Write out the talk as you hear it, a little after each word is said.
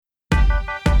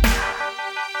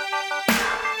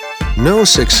No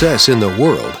success in the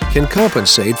world can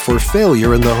compensate for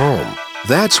failure in the home.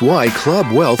 That's why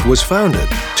Club Wealth was founded,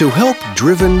 to help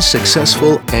driven,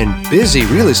 successful, and busy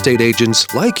real estate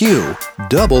agents like you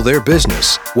double their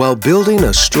business while building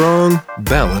a strong,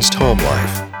 balanced home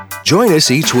life. Join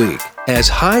us each week as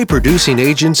high-producing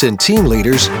agents and team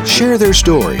leaders share their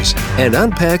stories and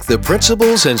unpack the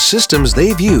principles and systems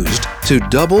they've used to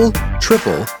double,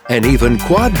 triple, and even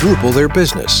quadruple their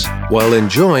business while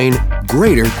enjoying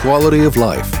greater quality of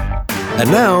life. And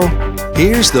now,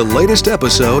 here's the latest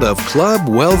episode of Club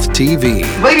Wealth TV.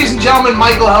 Ladies and gentlemen,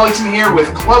 Michael Hellickson here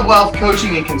with Club Wealth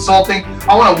Coaching and Consulting.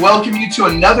 I want to welcome you to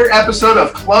another episode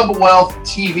of Club Wealth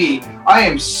TV. I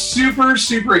am super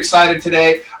excited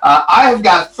today. I have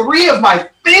got three of my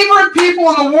favorite people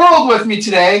in the world with me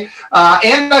today,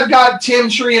 and I've got Tim,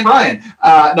 Sheree, and Brian.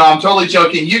 No, I'm totally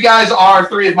joking. You guys are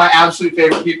three of my absolute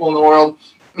favorite people in the world,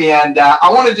 and I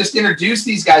want to just introduce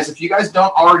these guys if you guys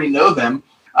don't already know them.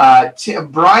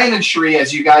 Brian and Sheree,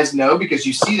 as you guys know, because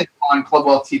you see them on Club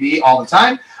Wealth TV all the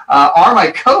time, are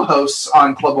my co-hosts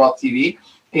on Club Wealth TV,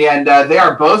 and they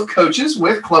are both coaches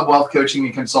with Club Wealth Coaching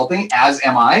and Consulting, as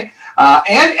am I.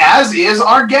 And as is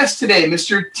our guest today,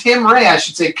 Mr. Tim Ray, I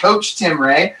should say Coach Tim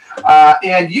Ray.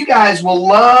 And you guys will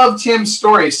love Tim's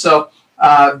story. So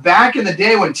back in the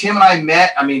day when Tim and I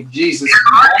met, I mean, Jesus.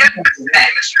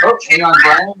 Oh, hang on,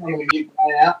 Brian. I'm going to mute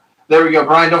Brian out. There we go.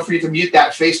 Brian, don't forget to mute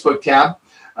that Facebook tab.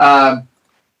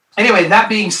 Anyway, that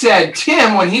being said,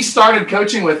 Tim, when he started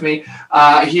coaching with me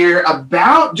here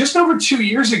about just over 2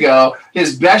 years ago,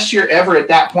 his best year ever at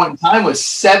that point in time was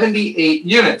 78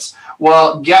 units.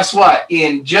 Well, guess what?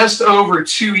 In just over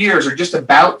 2 years, or just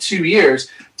about 2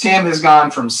 years, Tim has gone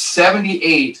from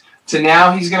 78 to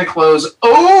now he's going to close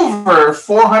over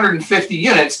 450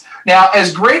 units. Now,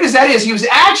 as great as that is, he was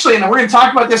actually, and we're going to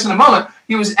talk about this in a moment,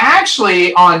 he was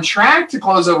actually on track to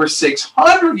close over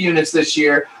 600 units this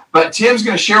year. But Tim's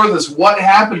going to share with us what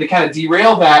happened to kind of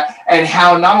derail that and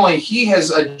how not only he has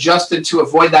adjusted to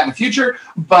avoid that in the future,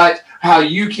 but how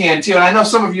you can too. And I know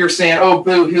some of you are saying, oh,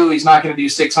 boo-hoo, he's not going to do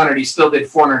 600. He still did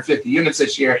 450 units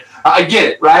this year. I get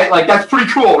it, right? Like, that's pretty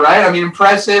cool, right? I mean,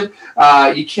 impressive.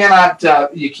 You cannot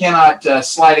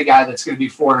slide a guy that's going to do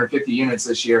 450 units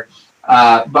this year.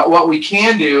 But what we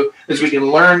can do is we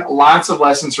can learn lots of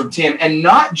lessons from Tim, and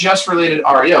not just related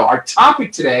to REO. Our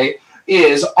topic today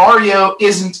is REO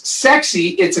isn't sexy,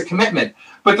 it's a commitment.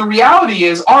 But the reality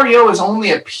is REO is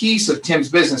only a piece of Tim's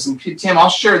business. And Tim, I'll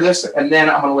share this and then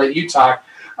I'm going to let you talk.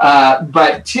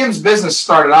 But Tim's business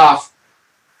started off,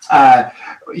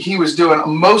 he was doing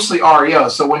mostly REO.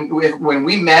 So when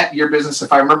we met, your business,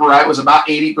 if I remember right, was about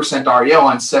 80% REO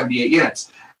on 78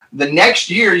 units. The next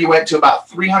year, you went to about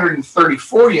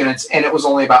 334 units, and it was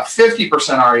only about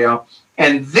 50% REO.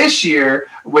 And this year,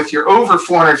 with your over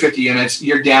 450 units,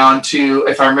 you're down to,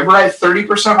 if I remember right,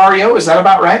 30% REO. Is that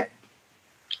about right?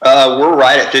 We're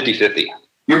right at 50-50.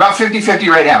 You're about 50-50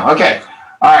 right now. Okay.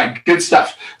 All right. Good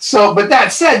stuff. So, but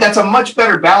that said, that's a much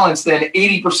better balance than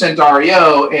 80%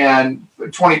 REO and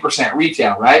 20%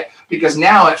 retail, right? Because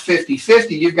now at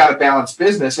 50-50, you've got a balanced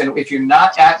business. And if you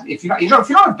don't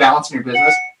have balance in your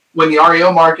business, when the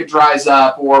REO market dries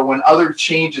up or when other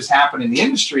changes happen in the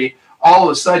industry, all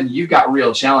of a sudden you've got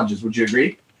real challenges. Would you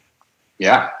agree?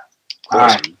 Yeah. All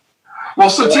right. Well,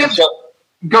 so Tim,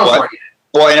 go for it.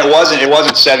 Well, and it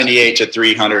wasn't 78 to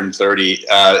 330.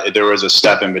 There was a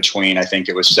step in between. I think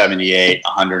it was 78,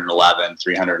 111,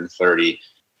 330,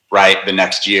 right, the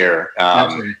next year.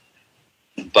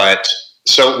 But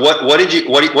so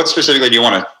what specifically do you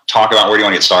want to talk about? Where do you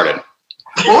want to get started?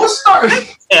 Well, let's start.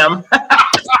 Tim.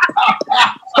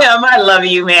 Tim, I love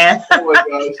you, man. Oh my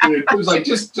gosh, dude. It was like,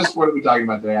 just what are we talking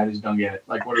about today? I just don't get it.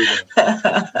 Like, what are we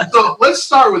doing? So let's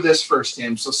start with this first,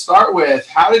 Tim. So start with,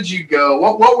 how did you go?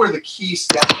 What were the key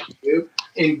steps you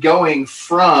in going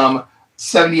from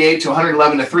 78 to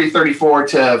 111 to 334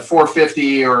 to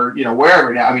 450 or,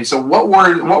 wherever now? I mean, so what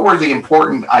were the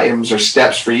important items or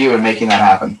steps for you in making that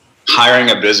happen? Hiring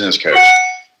a business coach.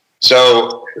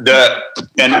 So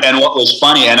and what was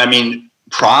funny, and I mean,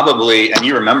 probably, and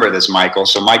you remember this, Michael.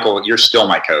 So Michael, you're still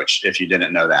my coach, if you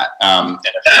didn't know that. And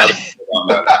if other people don't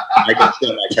know that, Michael's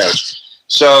still my coach.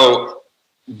 So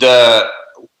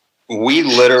we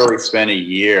literally spent a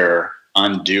year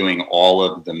undoing all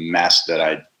of the mess that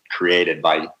I created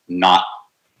by not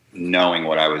knowing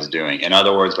what I was doing. In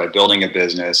other words, by building a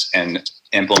business and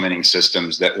implementing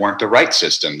systems that weren't the right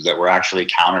systems, that were actually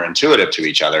counterintuitive to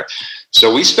each other.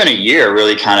 So we spent a year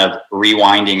really kind of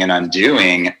rewinding and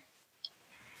undoing.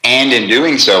 And in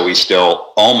doing so, we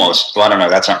still almost, well, I don't know,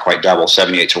 that's not quite double,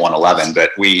 78 to 111,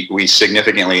 but we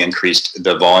significantly increased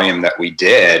the volume that we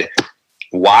did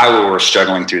while we were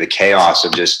struggling through the chaos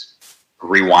of just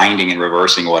rewinding and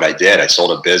reversing what I did. I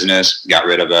sold a business,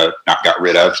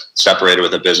 separated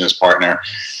with a business partner.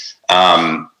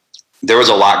 There was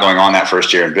a lot going on that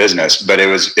first year in business, but it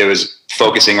was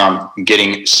focusing on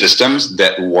getting systems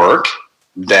that work,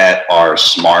 that are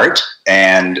smart.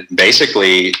 And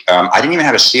basically, I didn't even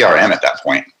have a CRM at that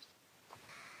point.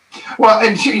 Well,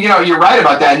 and you're right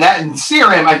about that. And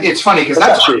CRM, it's funny because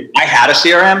that's true. I had a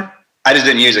CRM. I just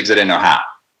didn't use it because I didn't know how.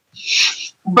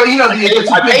 But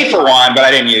I paid for one, but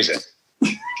I didn't use it.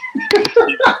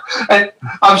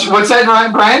 What's that,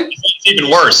 Brian? It's even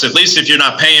worse. At least if you're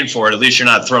not paying for it, at least you're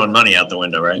not throwing money out the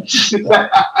window, right?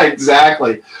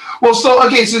 Exactly. Well, so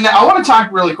now I want to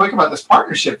talk really quick about this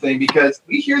partnership thing, because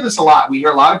we hear this a lot. We hear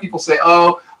a lot of people say,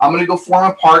 "Oh, I'm going to go form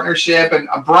a partnership." And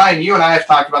Brian, you and I have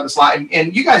talked about this a lot.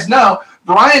 And you guys know,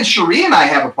 Brian, Cherie, and I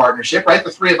have a partnership, right? The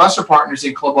three of us are partners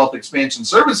in Club Wealth Expansion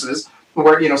Services,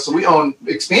 where, so we own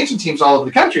expansion teams all over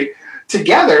the country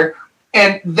together.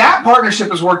 And that partnership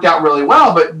has worked out really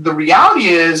well. But the reality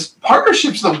is,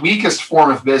 partnership's the weakest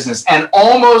form of business and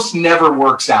almost never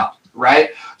works out,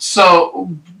 right? So,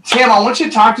 Tim, I want you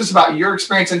to talk to us about your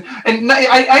experience. And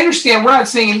I understand we're not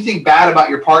saying anything bad about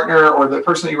your partner or the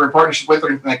person that you were in partnership with or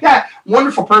anything like that.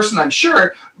 Wonderful person, I'm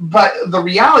sure. But the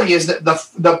reality is that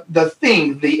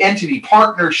the entity,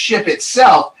 partnership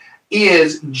itself,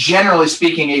 is, generally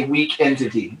speaking, a weak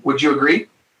entity. Would you agree?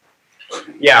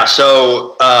 Yeah.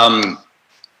 So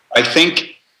I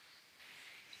think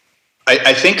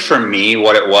for me,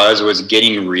 what it was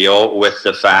getting real with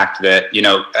the fact that,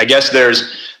 I guess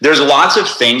there's lots of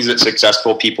things that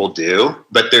successful people do,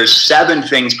 but there's 7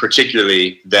 things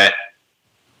particularly that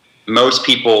most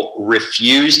people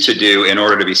refuse to do in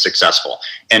order to be successful.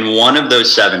 And one of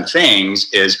those 7 things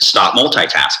is stop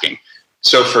multitasking.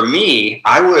 So for me,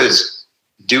 I was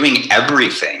doing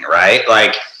everything, right?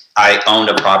 Like, I owned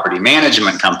a property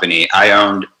management company. I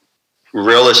owned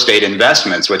real estate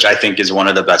investments, which I think is one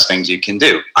of the best things you can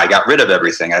do. I got rid of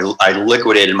everything. I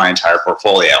liquidated my entire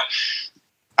portfolio.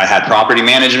 I had property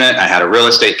management. I had a real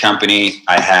estate company.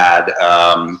 I had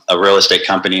a real estate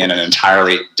company in an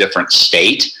entirely different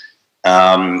state.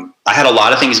 I had a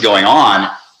lot of things going on.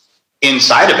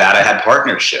 Inside of that, I had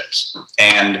partnerships.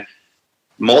 And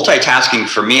multitasking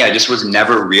for me, I just was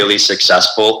never really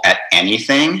successful at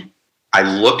anything. I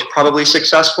looked probably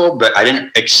successful, but I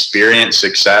didn't experience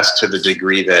success to the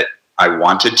degree that I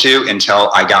wanted to until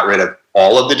I got rid of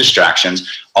all of the distractions,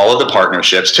 all of the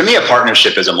partnerships. To me, a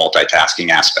partnership is a multitasking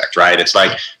aspect, right? It's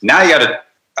like, now you got to,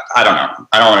 I don't know.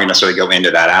 I don't want to necessarily go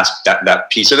into that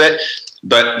piece of it,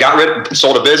 but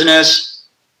sold a business,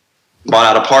 bought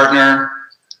out a partner,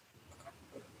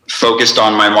 focused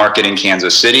on my market in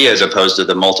Kansas City as opposed to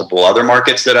the multiple other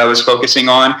markets that I was focusing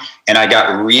on. And I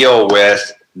got real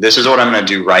with, this is what I'm going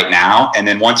to do right now. And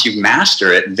then once you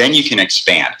master it, then you can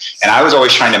expand. And I was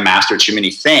always trying to master too many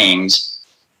things,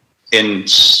 and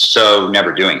so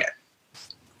never doing it.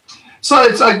 So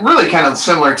it's like really kind of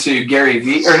similar to Gary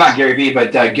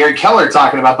Keller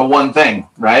talking about the one thing,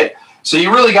 right? So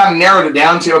you really got to narrow it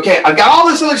down to, okay, I've got all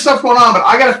this other stuff going on, but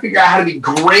I got to figure out how to be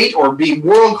great or be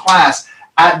world class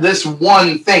at this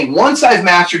one thing. Once I've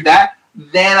mastered that,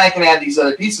 then I can add these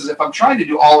other pieces. If I'm trying to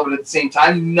do all of it at the same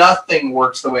time, nothing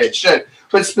works the way it should.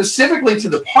 But specifically to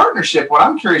the partnership, what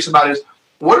I'm curious about is,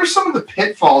 what are some of the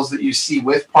pitfalls that you see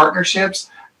with partnerships,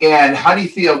 and how do you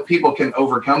feel people can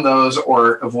overcome those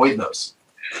or avoid those?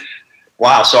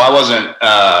 Wow. So I wasn't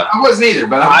either,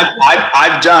 but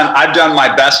I've done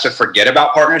my best to forget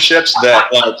about partnerships.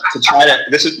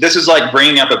 This is like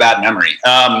bringing up a bad memory.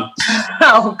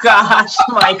 Oh gosh,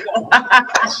 Michael.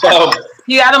 So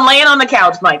you got him laying on the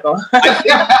couch, Michael.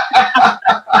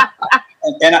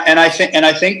 And I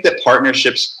think that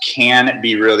partnerships can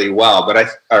be really well,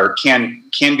 can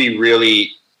be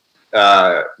really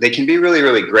they can be really,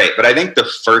 really great. But I think the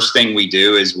first thing we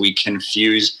do is we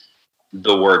confuse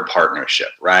the word partnership,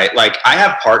 right? Like, I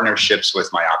have partnerships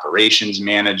with my operations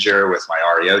manager, with my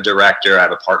REO director. I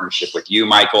have a partnership with you,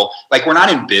 Michael. Like, we're not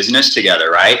in business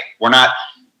together, right?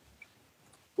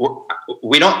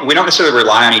 We don't necessarily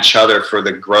rely on each other for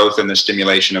the growth and the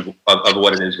stimulation of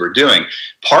what it is we're doing.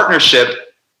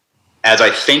 Partnership, as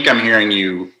I think I'm hearing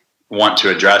you want to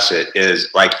address it, is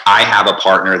like, I have a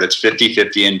partner that's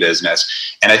 50-50 in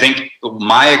business. And I think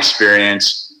my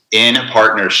experience in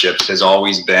partnerships has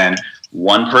always been,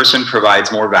 one person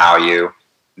provides more value,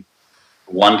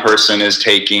 one person is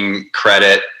taking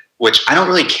credit, which I don't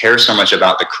really care so much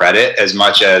about the credit as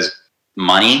much as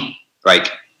money, like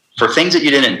for things that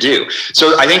you didn't do.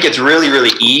 So I think it's really,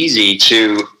 really easy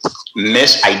to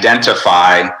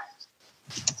misidentify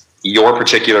your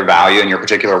particular value and your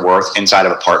particular worth inside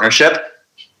of a partnership.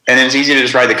 And then it's easy to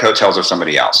just ride the coattails of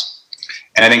somebody else.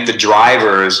 And I think the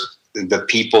drivers, the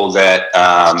people that,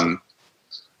 I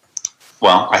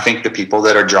think the people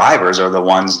that are drivers are the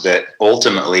ones that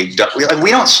ultimately,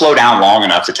 we don't slow down long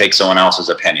enough to take someone else's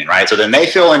opinion, right? So then they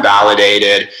feel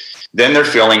invalidated, then their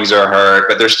feelings are hurt,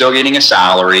 but they're still getting a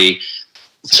salary.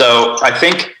 So I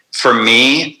think for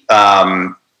me,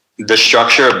 the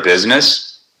structure of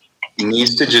business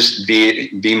needs to just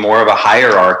be more of a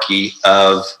hierarchy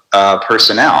of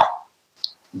personnel.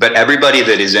 But everybody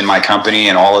that is in my company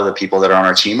and all of the people that are on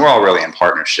our team, we're all really in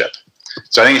partnership.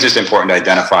 So I think it's just important to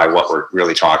identify what we're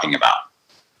really talking about.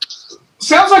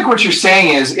 Sounds like what you're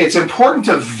saying is it's important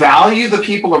to value the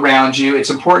people around you. It's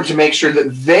important to make sure that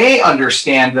they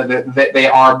understand that they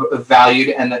are valued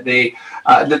and that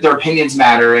that their opinions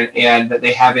matter and that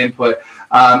they have input.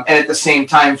 And at the same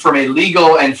time, from a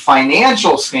legal and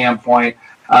financial standpoint,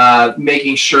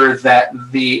 making sure that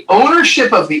the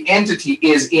ownership of the entity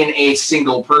is in a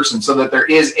single person, so that there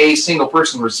is a single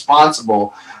person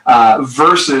responsible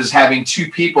versus having two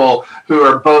people who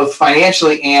are both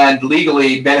financially and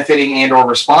legally benefiting and or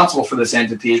responsible for this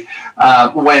entity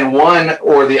when one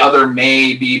or the other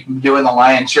may be doing the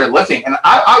lion's share lifting. And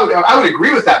I would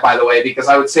agree with that, by the way, because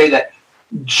I would say that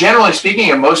generally speaking,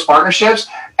 in most partnerships,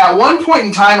 at one point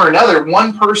in time or another,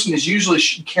 one person is usually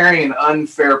carrying an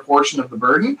unfair portion of the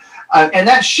burden. And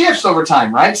that shifts over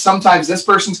time, right? Sometimes this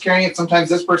person's carrying it, sometimes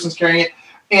this person's carrying it.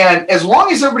 And as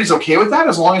long as everybody's okay with that,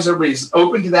 as long as everybody's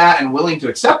open to that and willing to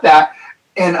accept that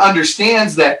and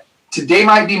understands that today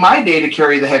might be my day to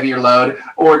carry the heavier load,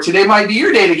 or today might be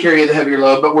your day to carry the heavier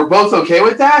load, but we're both okay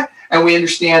with that, and we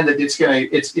understand that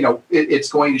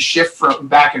it's going to shift from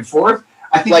back and forth.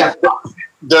 I think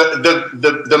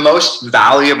the most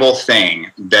valuable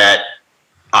thing that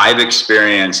I've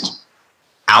experienced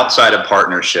outside of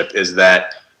partnership is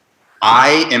that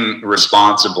I am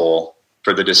responsible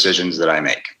for the decisions that I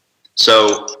make.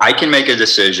 So I can make a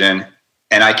decision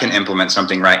and I can implement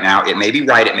something right now. It may be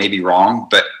right, it may be wrong,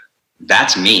 but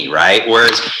that's me, right?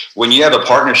 Whereas when you have a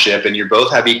partnership and you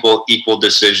both have equal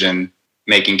decision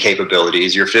making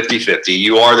capabilities, you're 50-50,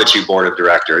 you are the two board of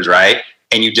directors, right?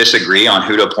 And you disagree on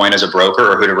who to appoint as a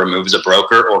broker or who to remove as a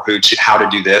broker or how to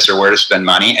do this or where to spend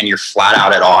money, and you're flat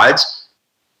out at odds,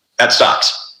 that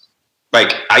sucks.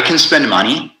 Like, I can spend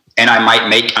money and I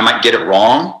might get it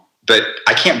wrong, but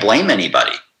I can't blame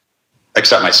anybody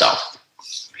except myself.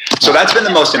 So that's been the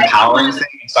most empowering thing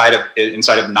inside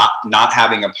of not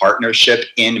having a partnership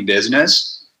in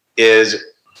business is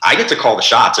I get to call the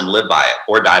shots and live by it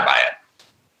or die by it.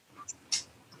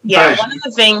 Yeah, one of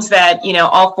the things that,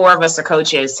 all four of us are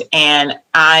coaches, and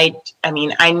I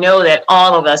know that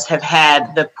all of us have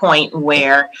had the point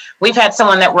where we've had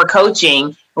someone that we're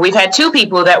coaching, or we've had two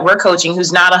people that we're coaching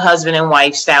who's not a husband and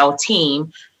wife style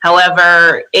team.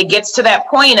 However, it gets to that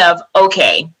point of,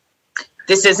 okay,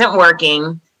 this isn't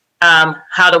working.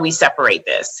 How do we separate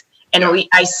this? And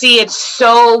I see it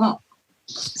so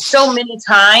many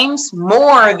times,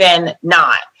 more than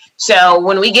not. So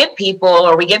when we get people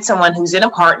or we get someone who's in a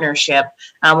partnership,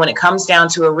 when it comes down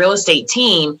to a real estate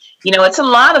team, it's a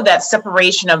lot of that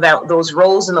separation of those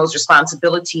roles and those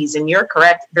responsibilities. And you're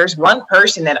correct. There's one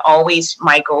person that always,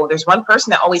 Michael, there's one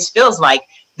person that always feels like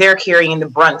they're carrying the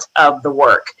brunt of the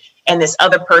work. And this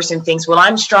other person thinks, well,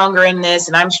 I'm stronger in this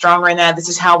and I'm stronger in that. This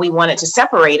is how we want it to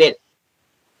separate it.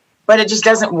 But it just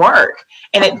doesn't work.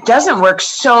 And it doesn't work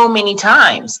so many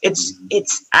times.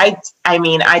 I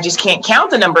just can't count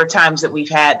the number of times that we've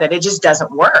had that it just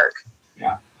doesn't work.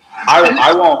 Yeah.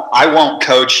 I won't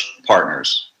coach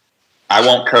partners. I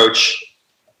won't coach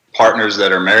partners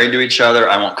that are married to each other.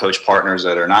 I won't coach partners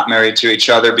that are not married to each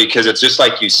other, because it's just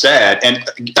like you said.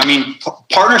 And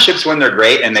partnerships, when they're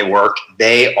great and they work,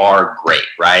 they are great,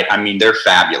 right? They're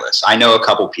fabulous. I know a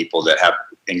couple people that have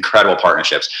incredible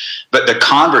partnerships, but the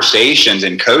conversations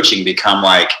in coaching become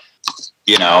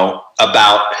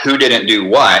about who didn't do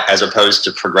what as opposed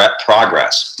to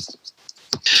progress.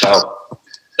 So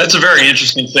that's a very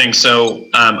interesting thing. So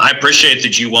I appreciate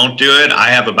that you won't do it. I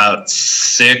have about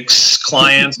 6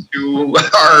 clients who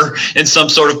are in some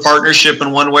sort of partnership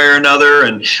in one way or another.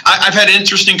 And I've had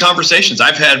interesting conversations.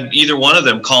 I've had either one of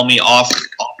them call me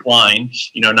offline,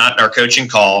 not in our coaching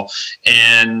call.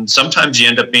 And sometimes you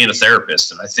end up being a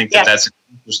therapist. And I think that's an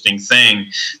interesting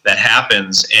thing that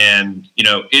happens. And,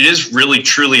 it is really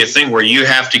truly a thing where you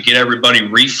have to get everybody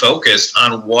refocused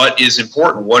on what is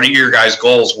important. What are your guys'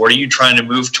 goals? What are you trying to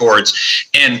move towards?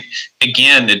 And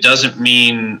again, it doesn't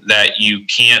mean that you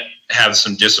can't have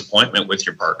some disappointment with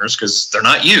your partners, because they're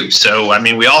not you. So,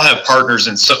 we all have partners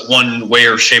in one way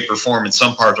or shape or form in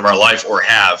some part of our life, or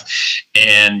have.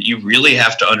 And you really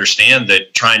have to understand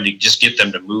that trying to just get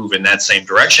them to move in that same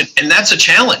direction. And that's a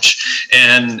challenge.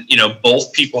 And, both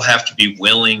both people have to be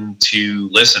willing to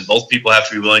listen. Both people have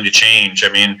to be willing to change. I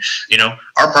mean,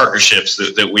 our partnerships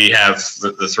that we have,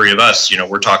 the three of us,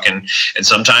 we're talking, and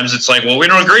sometimes it's like, well, we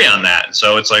don't agree on that. And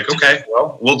so it's like, okay,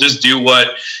 well, we'll just do what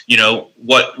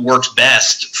works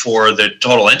best for the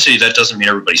total entity. That doesn't mean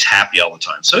everybody's happy all the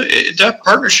time. So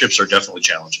partnerships are definitely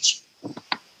challenges.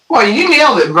 Well, you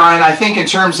nailed it, Brian. I think in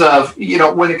terms of,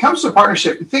 when it comes to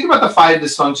partnership, think about the 5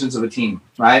 dysfunctions of a team,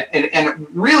 right? And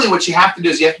really what you have to do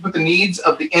is you have to put the needs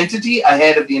of the entity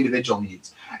ahead of the individual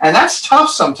needs. And that's tough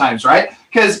sometimes, right?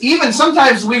 Because even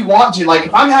sometimes we want to, like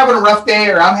if I'm having a rough day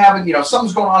or I'm having,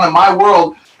 something's going on in my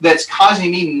world that's causing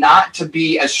me not to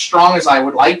be as strong as I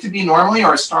would like to be normally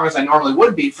or as strong as I normally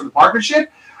would be for the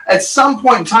partnership, at some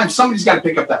point in time, somebody's got to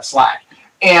pick up that slack.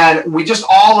 And we just,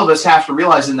 all of us have to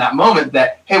realize in that moment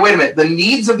that, hey, wait a minute, the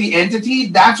needs of the entity,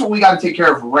 that's what we got to take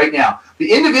care of right now.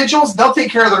 The individuals, they'll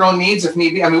take care of their own needs if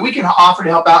need be. I mean, we can offer to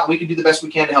help out. We can do the best we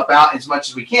can to help out as much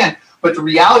as we can. But the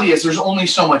reality is there's only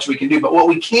so much we can do. But what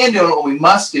we can do and what we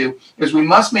must do is we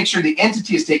must make sure the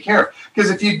entity is taken care of. Because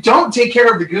if you don't take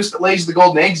care of the goose that lays the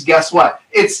golden eggs, guess what?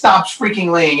 It stops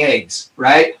freaking laying eggs,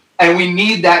 right? And we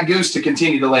need that goose to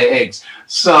continue to lay eggs.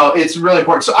 So it's really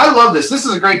important. So I love this. This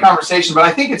is a great conversation, but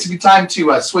I think it's a good time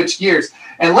to switch gears.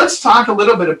 And let's talk a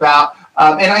little bit about,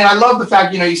 and I love the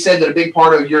fact, you said that a big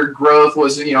part of your growth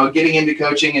was, getting into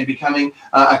coaching and becoming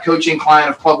a coaching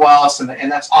client of Club Wealth.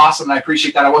 And that's awesome. And I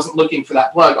appreciate that. I wasn't looking for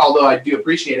that plug, although I do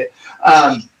appreciate it.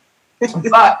 But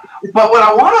what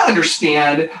I want to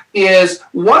understand is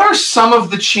what are some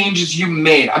of the changes you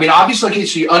made? I mean, obviously, okay,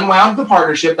 so you unwound the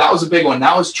partnership. That was a big one.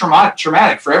 That was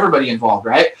traumatic for everybody involved,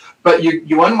 right? But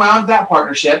you unwound that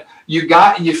partnership. You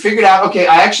figured out, okay,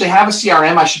 I actually have a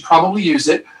CRM. I should probably use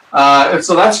it.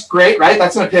 So that's great, right?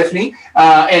 That's an epiphany.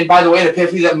 And by the way, an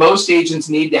epiphany that most agents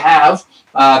need to have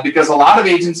because a lot of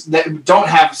agents that don't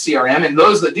have a CRM and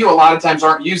those that do a lot of times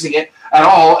aren't using it at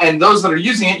all. And those that are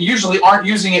using it usually aren't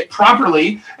using it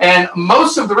properly. And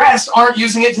most of the rest aren't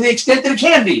using it to the extent that it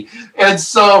can be. And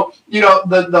so,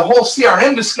 the whole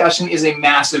CRM discussion is a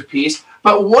massive piece.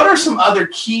 But what are some other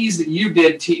keys that you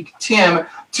did, Tim,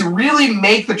 to really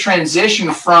make the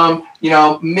transition from,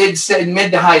 mid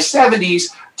to high 70s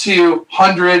to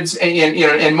hundreds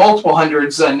and multiple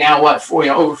hundreds now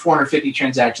over 450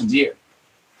 transactions a year?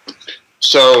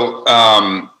 So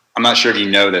I'm not sure if you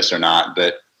know this or not,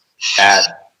 but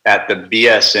at the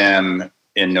BSM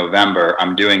in November,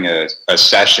 I'm doing a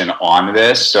session on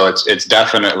this. So it's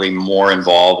definitely more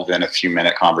involved than a few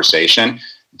minute conversation.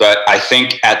 But I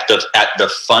think at the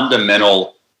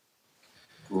fundamental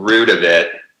root of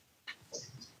it,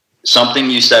 something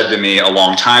you said to me a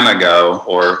long time ago,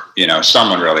 or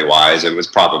someone really wise, it was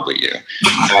probably you,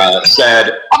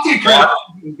 said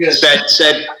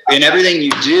in everything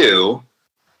you do.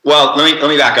 Well, let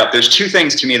me back up. There's 2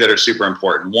 things to me that are super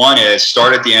important. One is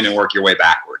start at the end and work your way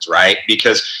backwards, right?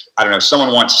 Because I don't know,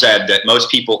 someone once said that most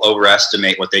people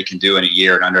overestimate what they can do in a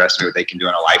year and underestimate what they can do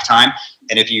in a lifetime.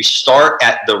 And if you start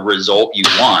at the result you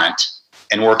want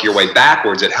and work your way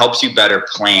backwards, it helps you better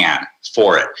plan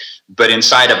for it. But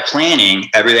inside of planning,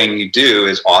 everything you do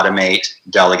is automate,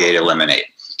 delegate, eliminate.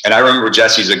 And I remember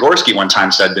Jesse Zagorski one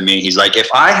time said to me, he's like, if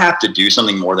I have to do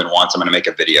something more than once, I'm going to make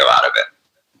a video out of it.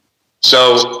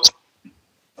 So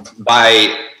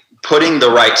by putting the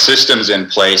right systems in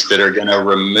place that are going to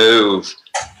remove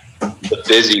the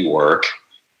busy work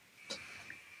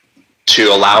to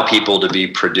allow people to be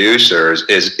producers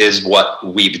is what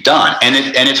we've done. And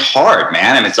it's hard,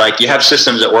 man. And it's like you have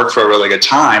systems that work for a really good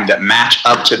time that match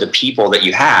up to the people that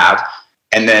you have.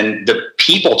 And then the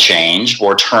people change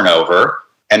or turn over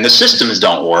and the systems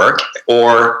don't work,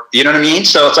 or, you know what I mean?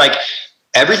 So it's like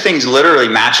everything's literally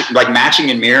matching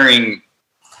and mirroring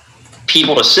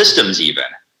people to systems even.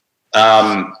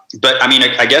 But I mean,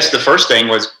 I guess the first thing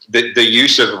was the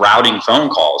use of routing phone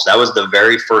calls. That was the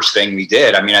very first thing we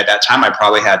did. I mean, at that time, I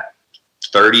probably had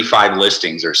 35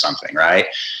 listings or something, right?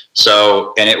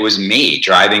 So, and it was me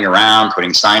driving around,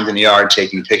 putting signs in the yard,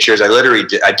 taking pictures.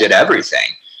 I did everything.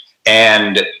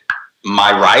 And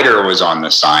my writer was on the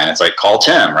sign. It's like, call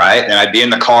Tim, right? And I'd be in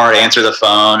the car, answer the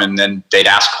phone, and then they'd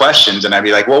ask questions. And I'd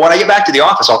be like, well, when I get back to the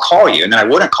office, I'll call you. And then I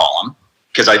wouldn't call them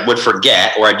because I would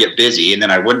forget or I'd get busy and then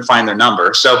I wouldn't find their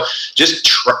number. So just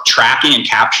tracking and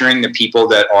capturing the people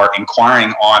that are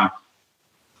inquiring on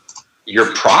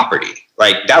your property.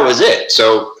 Like that was it.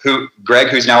 So Greg,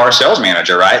 who's now our sales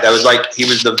manager, right? That was like, he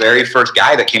was the very first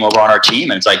guy that came over on our team.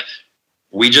 And it's like,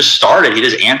 we just started, he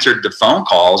just answered the phone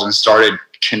calls and started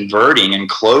converting and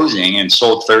closing and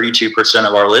sold 32%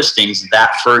 of our listings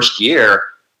that first year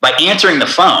by answering the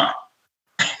phone.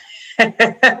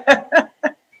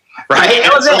 Right?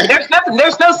 right?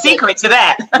 There's no secret to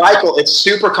that. Michael, it's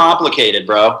super complicated,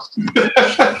 bro.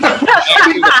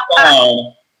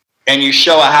 And you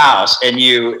show a house,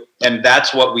 and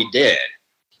that's what we did.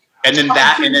 And then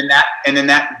that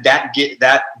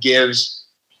gives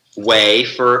way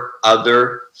for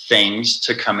other things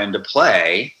to come into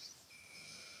play,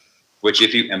 which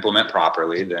if you implement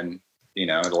properly, then,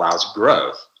 it allows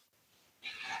growth.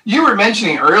 You were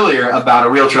mentioning earlier about a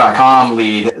Realtor.com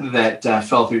lead that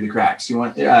fell through the cracks.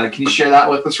 Can you share that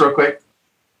with us real quick?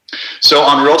 So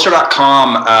on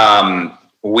Realtor.com, I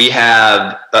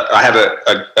have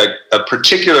a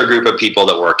particular group of people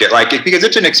that work it, because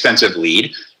it's an expensive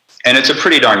lead, and it's a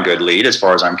pretty darn good lead as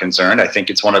far as I'm concerned. I think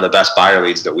it's one of the best buyer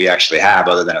leads that we actually have,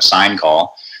 other than a sign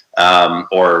call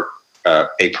or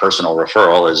a personal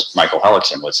referral, as Michael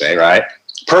Hellickson would say, right?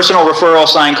 Personal referral,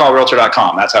 sign call,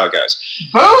 Realtor.com. That's how it goes.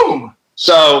 Boom.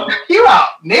 So you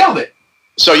nailed it.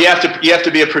 So you have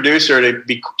to be a producer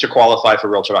to qualify for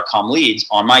Realtor.com leads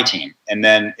on my team. And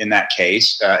then in that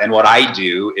case, and what I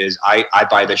do is I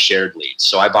buy the shared leads.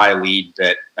 So I buy a lead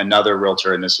that another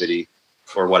realtor in the city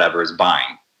or whatever is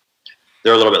buying.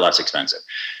 They're a little bit less expensive.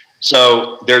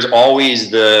 So there's always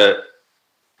the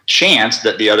chance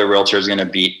that the other realtor is going to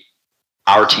beat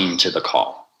our team to the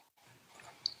call.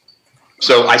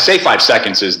 So I say 5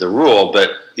 seconds is the rule, but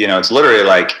it's literally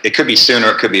like it could be sooner,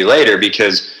 it could be later,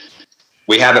 because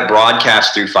we have it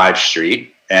broadcast through 5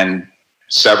 Street, and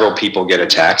several people get a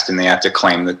text and they have to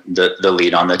claim the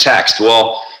lead on the text.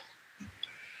 Well,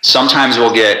 sometimes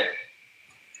we'll get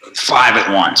 5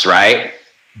 at once, right?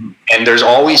 And there's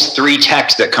always 3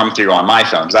 texts that come through on my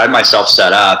phone, because I have myself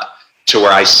set up to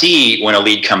where I see when a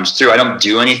lead comes through. I don't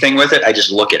do anything with it. I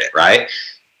just look at it, right?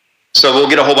 So we'll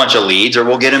get a whole bunch of leads, or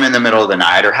we'll get them in the middle of the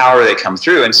night, or however they come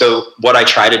through. And so what I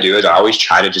try to do is I always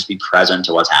try to just be present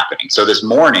to what's happening. So this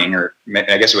morning, or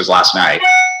I guess it was last night,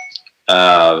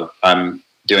 I'm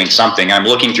doing something. I'm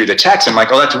looking through the text. I'm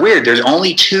like, oh, that's weird. There's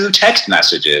only 2 text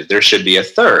messages. There should be a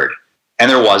third. And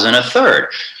there wasn't a third.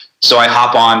 So I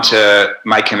hop on to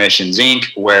My Commissions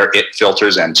Inc., where it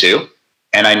filters into,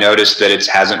 and I noticed that it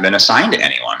hasn't been assigned to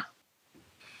anyone.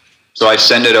 So I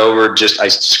send it over, I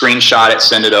screenshot it,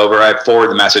 send it over, I forward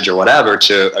the message or whatever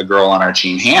to a girl on our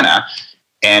team, Hannah.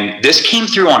 And this came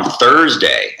through on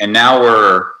Thursday, and now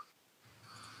I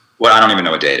don't even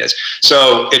know what day it is.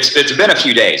 So it's been a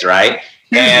few days, right?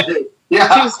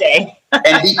 Tuesday.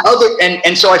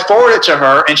 And so I forward it to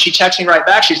her, and she texts me right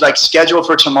back. She's like, scheduled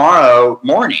for tomorrow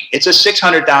morning. It's a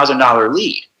 $600,000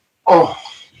 lead. Oh,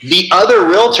 the other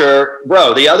realtor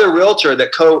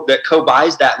that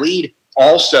co-buys that lead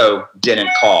also didn't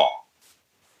call.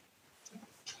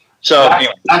 So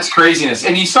that's craziness.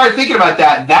 And you start thinking about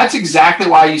that. That's exactly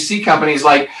why you see companies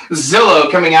like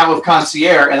Zillow coming out with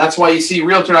Concierge, and that's why you see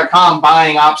Realtor.com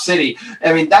buying OpCity.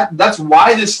 I mean, that's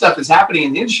why this stuff is happening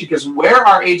in the industry, because where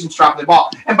are agents dropping the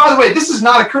ball? And by the way, this is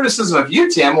not a criticism of you,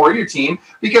 Tim, or your team,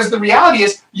 because the reality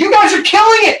is you guys are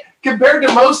killing it. Compared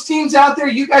to most teams out there,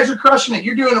 you guys are crushing it.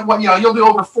 You're doing you'll do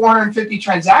over 450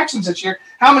 transactions this year.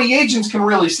 How many agents can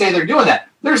really say they're doing that?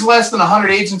 There's less than 100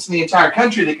 agents in the entire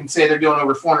country that can say they're doing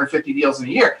over 450 deals in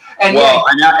a year. And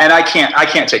I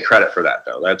can't take credit for that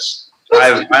though. I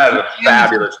have a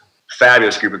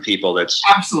fabulous group of people. That's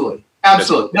absolutely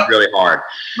really hard.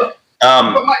 But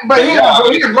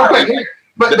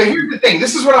here's the thing.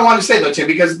 This is what I wanted to say, though, Tim,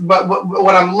 because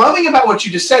what I'm loving about what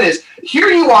you just said is here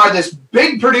you are, this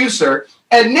big producer,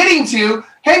 admitting to,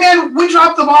 hey, man, we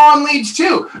dropped the ball on leads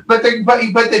too. But at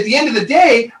the end of the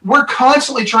day, we're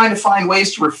constantly trying to find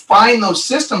ways to refine those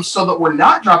systems so that we're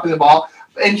not dropping the ball.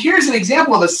 And here's an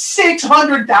example of a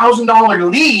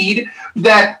 $600,000 lead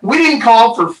that we didn't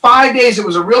call for 5 days. It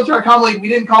was a Realtor.com lead. We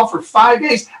didn't call for 5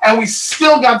 days, and we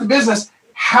still got the business.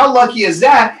 How lucky is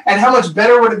that? And how much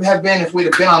better would it have been if we'd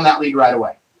have been on that lead right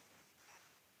away?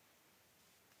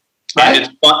 Right?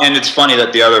 And it's funny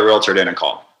that the other realtor didn't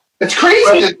call. It's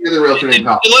crazy that the other realtor didn't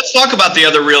call. Let's talk about the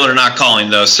other realtor not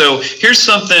calling, though. So here's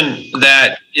something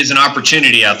that is an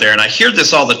opportunity out there, and I hear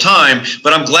this all the time,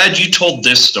 but I'm glad you told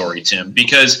this story, Tim,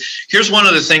 because here's one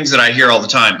of the things that I hear all the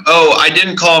time. Oh, I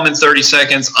didn't call him in 30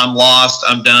 seconds. I'm lost.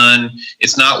 I'm done.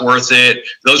 It's not worth it.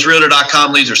 Those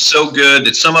Realtor.com leads are so good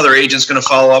that some other agent's going to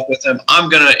follow up with them.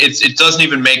 It doesn't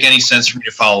even make any sense for me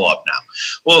to follow up now.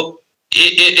 Well,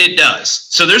 it does.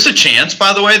 So there's a chance,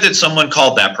 by the way, that someone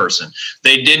called that person.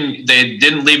 They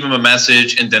didn't leave them a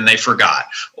message, and then they forgot,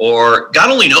 or God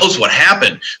only knows what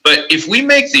happened. But if we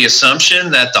make the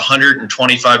assumption that the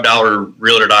 $125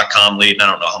 Realtor.com lead, and I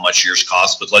don't know how much yours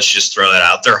costs, but let's just throw that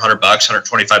out there, $100,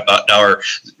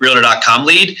 $125 Realtor.com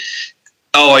lead.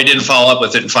 oh, I didn't follow up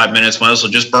with it in 5 minutes, might as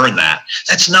well just burn that.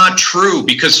 That's not true,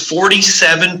 because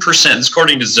 47%,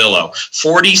 according to Zillow,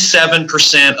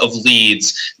 47% of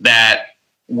leads that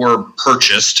were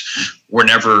purchased were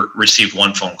never received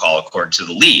one phone call, according to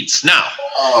the leads. Now,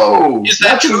 is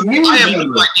that true? I have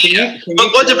no idea.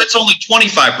 But what if it's only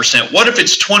 25%? What if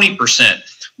it's 20%?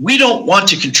 We don't want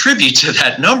to contribute to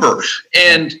that number.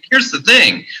 And here's the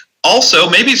thing. Also,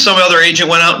 maybe some other agent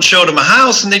went out and showed them a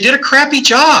house and they did a crappy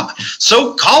job.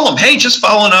 So call them. Hey, just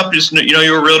following up. Just,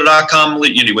 you were Realtor.com.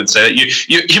 You would say it.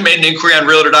 You made an inquiry on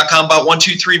Realtor.com about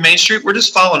 123 Main Street. We're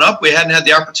just following up. We hadn't had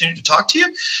the opportunity to talk to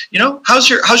you. How's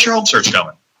your home search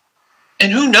going?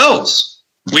 And who knows?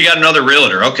 We got another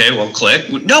realtor. Okay, well,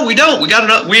 click. No, we don't. We got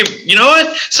another. You know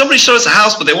what? Somebody showed us a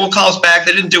house, but they won't call us back.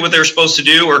 They didn't do what they were supposed to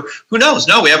do, or who knows?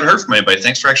 No, we haven't heard from anybody.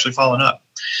 Thanks for actually following up.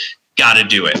 Got to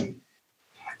do it.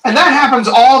 And that happens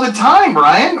all the time,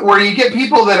 Ryan, where you get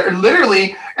people that are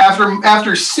literally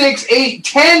after 6, 8,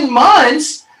 10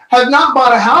 months have not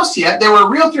bought a house yet. They were a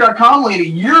Realtor.com lead a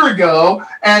year ago,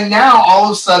 and now all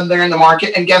of a sudden they're in the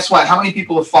market. And guess what? How many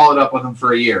people have followed up with them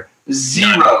for a year?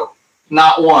 0.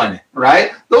 Not one,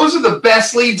 right? Those are the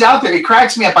best leads out there. It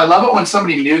cracks me up. I love it when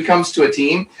somebody new comes to a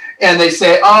team and they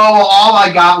say, oh, well, all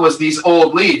I got was these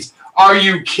old leads. Are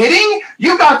you kidding?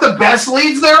 You got the best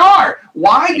leads there are.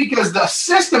 Why? Because the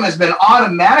system has been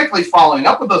automatically following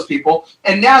up with those people,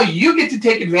 and now you get to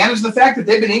take advantage of the fact that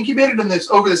they've been incubated in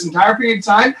this over this entire period of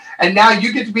time, and now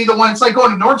you get to be the one. It's like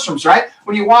going to Nordstrom's, right?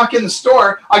 When you walk in the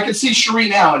store, I can see Cherie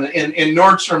now in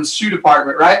Nordstrom's shoe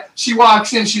department, right? She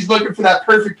walks in, she's looking for that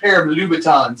perfect pair of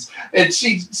Louboutins, and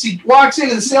she walks in,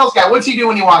 and the sales guy, what's he do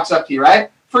when he walks up to you, right?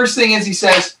 First thing is he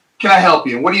says, "Can I help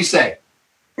you?" What do you say?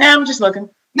 No, I'm just looking.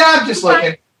 No, I'm just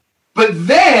looking. But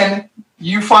then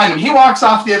you find him. He walks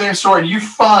off the other end of the store, and you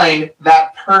find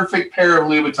that perfect pair of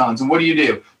Louboutins. And what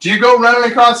do? Do you go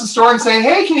running across the store and say,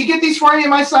 hey, can you get these for me in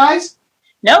my size?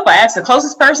 Nope, I asked the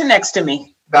closest person next to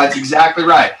me. That's exactly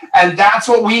right. And that's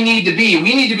what we need to be.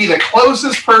 We need to be the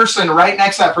closest person right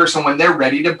next to that person when they're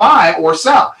ready to buy or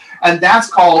sell. And that's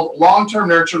called long-term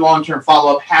nurture, long-term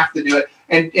follow-up. Have to do it.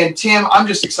 And Tim, I'm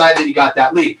just excited that you got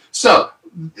that lead. So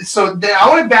then I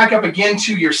want to back up again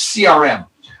to your CRM.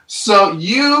 So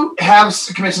you have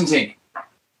Commissions Inc.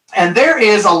 And there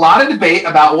is a lot of debate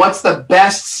about what's the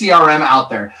best CRM out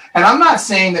there. And I'm not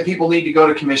saying that people need to go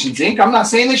to Commissions Inc. I'm not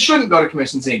saying they shouldn't go to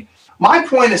Commissions Inc. My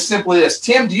point is simply this.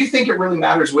 Tim, do you think it really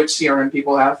matters which CRM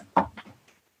people have?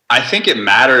 I think it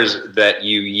matters that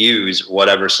you use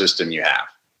whatever system you have.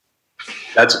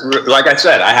 That's like I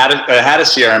said, I had a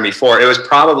CRM before. It was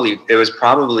probably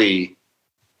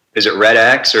is it Red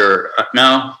X or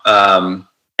no?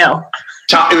 No.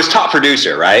 It was Top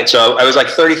Producer, right? So it was like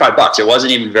 $35. It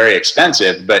wasn't even very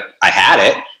expensive, but I had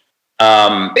it.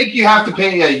 I think you have to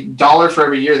pay $1 for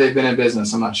every year they've been in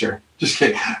business. I'm not sure. Just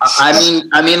kidding.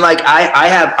 I mean, like I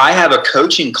have a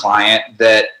coaching client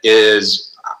that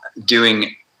is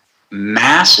doing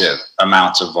massive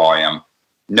amounts of volume,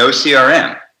 no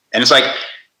CRM. And it's like,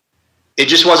 it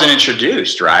just wasn't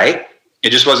introduced, right? It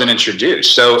just wasn't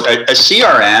introduced. So a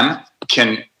CRM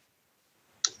can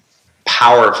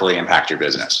powerfully impact your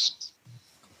business.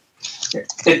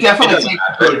 It definitely,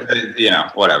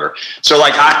 whatever. So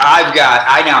like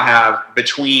I now have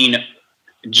between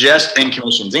just in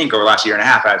Commissions Inc. over the last year and a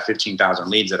half, I have 15,000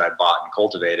 leads that I bought and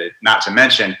cultivated, not to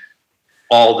mention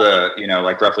all the,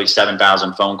 like roughly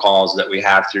 7,000 phone calls that we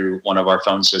have through one of our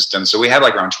phone systems. So we have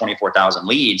like around 24,000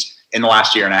 leads in the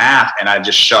last year and a half. And I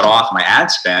just shut off my ad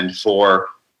spend for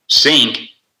Sync.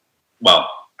 Well,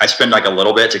 I spend like a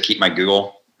little bit to keep my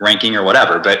Google ranking or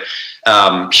whatever, but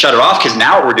shut it off, because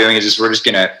now what we're doing is we're just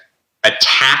going to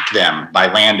attack them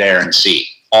by land, air, and sea.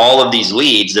 All of these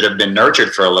leads that have been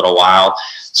nurtured for a little while.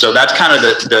 So that's kind of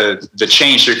the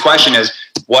change. So your question is,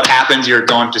 what happens? You're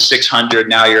going to 600,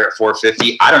 now you're at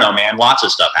 450. I don't know, man. Lots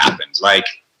of stuff happens. Like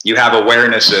you have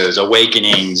awarenesses,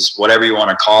 awakenings, whatever you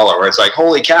want to call it, where it's like,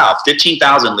 holy cow,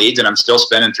 15,000 leads and I'm still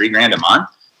spending $3,000 a month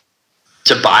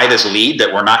to buy this lead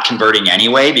that we're not converting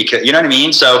anyway, because you know what I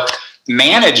mean? So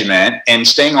management and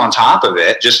staying on top of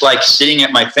it, just like sitting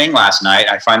at my thing last night,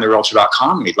 I find the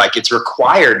Realtor.com lead, like it's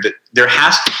required that there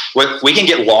we can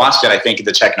get lost in, I think,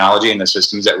 the technology and the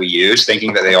systems that we use,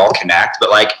 thinking that they all connect. But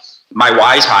like my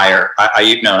WiseHire, I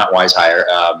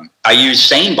use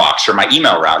SaneBox for my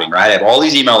email routing, right? I have all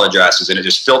these email addresses and it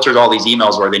just filters all these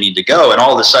emails where they need to go. And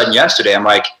all of a sudden yesterday, I'm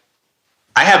like,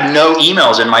 I have no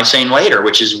emails in my Sane Later,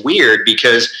 which is weird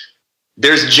because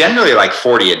there's generally like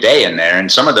 40 a day in there.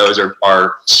 And some of those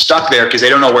are stuck there because they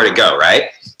don't know where to go, right?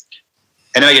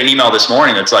 And then I get an email this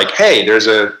morning that's like, hey, there's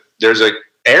a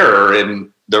error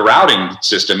in the routing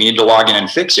system. You need to log in and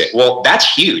fix it. Well,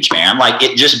 that's huge, man. Like,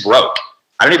 it just broke.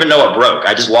 I don't even know what broke.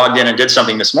 I just logged in and did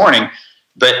something this morning,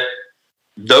 but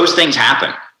those things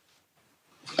happen.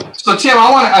 So Tim,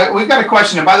 we've got a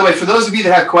question. And by the way, for those of you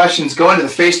that have questions, go into the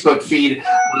Facebook feed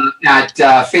at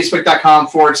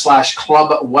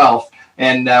facebook.com/Club Wealth.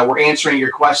 And we're answering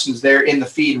your questions there in the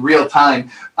feed real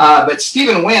time. But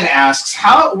Stephen Wynn asks,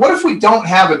 what if we don't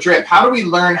have a drip? How do we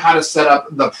learn how to set up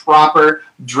the proper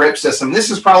drip system? This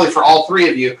is probably for all three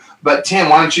of you. But Tim,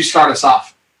 why don't you start us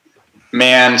off?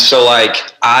 Man, so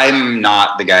like, I'm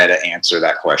not the guy to answer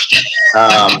that question.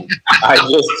 I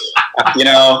just, you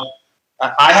know,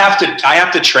 I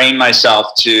have to train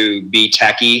myself to be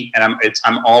techie, and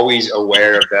I'm always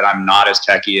aware that I'm not as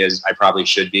techie as I probably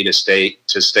should be to stay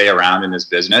around in this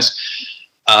business.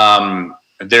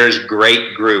 There's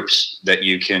great groups that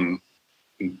you can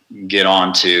get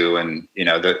onto, and you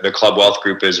know, the Club Wealth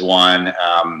group is one.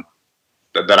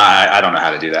 But I don't know how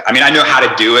to do that. I mean, I know how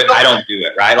to do it. I don't do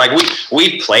it, right? Like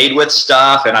we've played with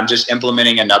stuff, and I'm just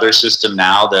implementing another system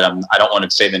now that I don't want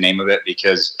to say the name of it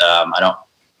because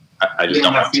I just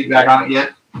don't have feedback on it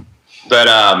yet. But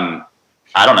I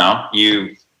don't know.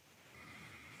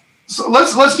 So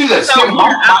let's do this.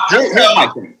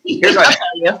 Here's my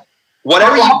thing.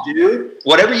 Whatever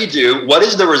you do, what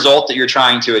is the result that you're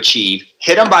trying to achieve?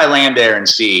 Hit them by land, air, and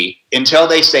sea until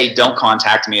they say, don't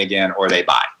contact me again, or they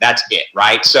buy. That's it,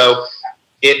 right? So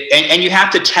and you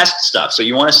have to test stuff. So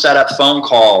you want to set up phone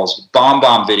calls, bomb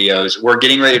videos. We're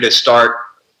getting ready to start.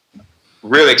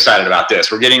 Really excited about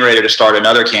this. We're getting ready to start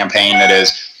another campaign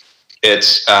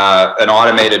it's an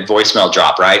automated voicemail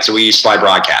drop, right? So we use Slide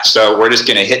Broadcast. So we're just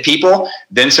going to hit people,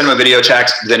 then send them a video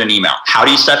text, then an email. How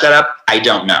do you set that up? I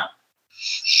don't know.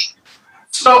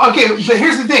 So, okay, but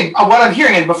here's the thing. What I'm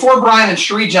hearing, and before Brian and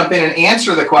Sheree jump in and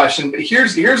answer the question, but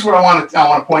here's what I want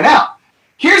to point out.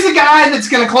 Here's a guy that's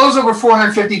going to close over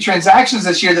 450 transactions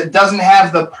this year that doesn't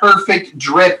have the perfect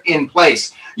drip in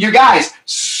place. You guys,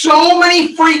 so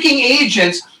many freaking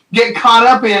agents get caught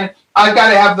up in, I've got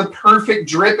to have the perfect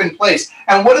drip in place.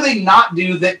 And what do they not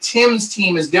do that Tim's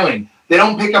team is doing? They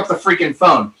don't pick up the freaking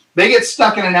phone. They get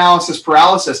stuck in analysis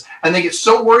paralysis, and they get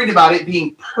so worried about it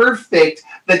being perfect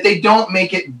that they don't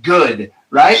make it good,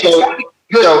 right? So, it's gotta be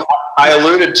good. So I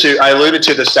alluded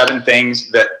to the 7 things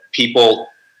that people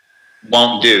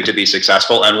won't do to be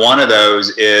successful. And one of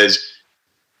those is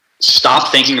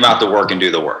stop thinking about the work and do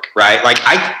the work, right? Like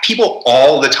people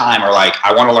all the time are like,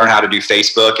 I want to learn how to do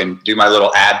Facebook and do my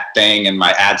little ad thing and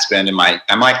my ad spend and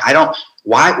I'm like,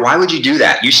 why would you do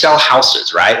that? You sell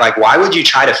houses, right? Like, why would you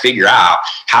try to figure out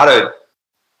how to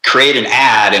create an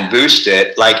ad and boost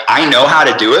it? Like, I know how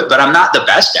to do it, but I'm not the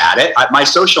best at it. My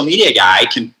social media guy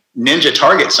can ninja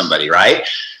target somebody, right?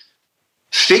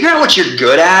 Figure out what you're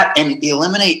good at and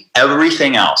eliminate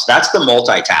everything else. That's the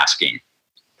multitasking.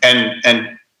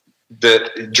 And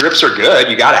the drips are good.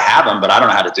 You got to have them, but I don't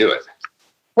know how to do it.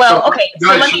 Well, okay. So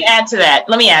let me add to that.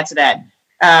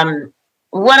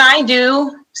 What I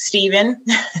do, Stephen,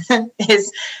 is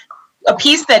a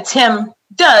piece that Tim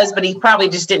does, but he probably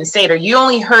just didn't say it, or you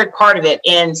only heard part of it,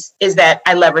 and is that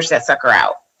I leverage that sucker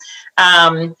out.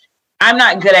 I'm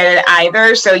not good at it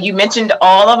either. So you mentioned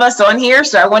all of us on here.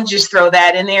 So I want to just throw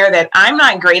that in there that I'm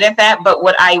not great at that. But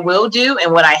what I will do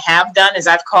and what I have done is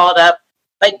I've called up,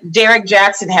 like Derek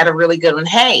Jackson had a really good one.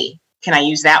 Hey, can I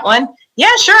use that one? Yeah,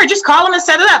 sure. Just call him and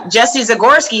set it up. Jesse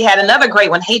Zagorski had another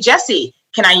great one. Hey, Jesse,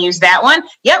 can I use that one?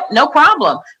 Yep, no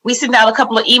problem. We sent out a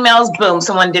couple of emails. Boom,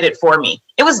 someone did it for me.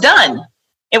 It was done.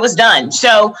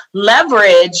 So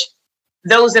leverage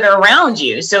those that are around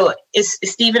you. So is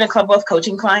Stephen a Club Wealth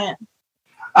coaching client?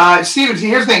 Stephen,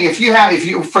 here's the thing. If you,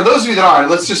 for those of you that are,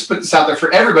 let's just put this out there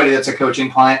for everybody that's a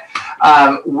coaching client.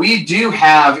 We do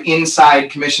have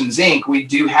inside Commissions Inc. We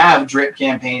do have drip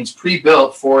campaigns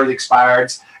pre-built for the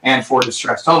expireds and for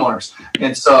distressed homeowners.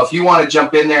 And so if you want to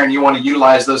jump in there and you want to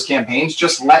utilize those campaigns,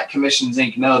 just let Commissions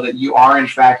Inc. know that you are in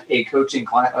fact a coaching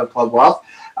client of Club Wealth.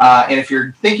 And if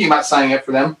you're thinking about signing up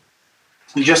for them,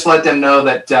 you just let them know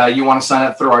that you want to sign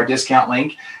up through our discount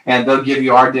link, and they'll give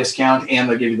you our discount and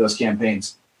they'll give you those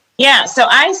campaigns. Yeah, so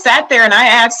I sat there and I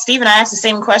asked the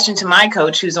same question to my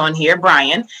coach who's on here,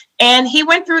 Brian, and he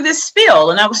went through this spiel,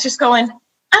 and I was just going,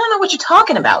 I don't know what you're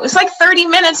talking about. It's like 30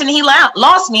 minutes, and he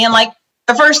lost me in like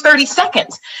the first 30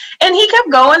 seconds. And he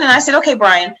kept going, and I said, okay,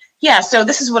 Brian, yeah, so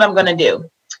this is what I'm going to do.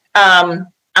 I'm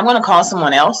going to call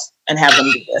someone else and have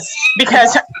them do this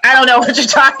because I don't know what you're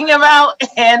talking about.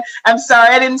 And I'm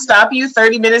sorry I didn't stop you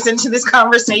 30 minutes into this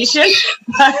conversation,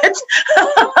 but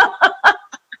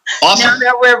awesome. Now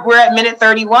that we're at minute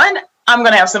 31, I'm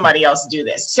going to have somebody else do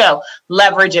this. So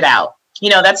leverage it out.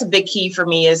 that's a big key for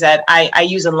me, is that I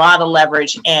use a lot of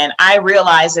leverage, and I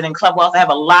realize that in Club Wealth, I have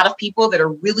a lot of people that are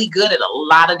really good at a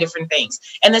lot of different things.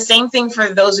 And the same thing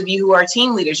for those of you who are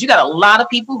team leaders. You got a lot of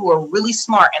people who are really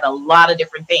smart at a lot of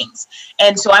different things.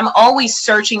 And so I'm always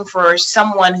searching for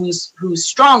someone who's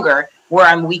stronger where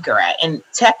I'm weaker at. And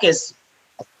tech is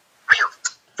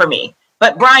for me.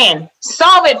 But Brian,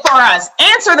 solve it for us.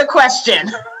 Answer the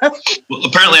question. Well,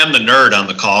 apparently I'm the nerd on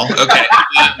the call. Okay.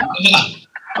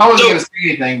 I wasn't going to say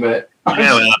anything, but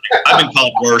yeah, well, I've been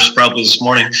called worse probably this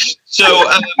morning. So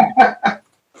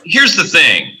here's the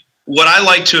thing. What I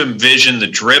like to envision the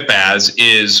drip as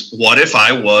is, what if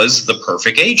I was the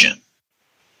perfect agent?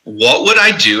 What would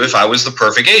I do if I was the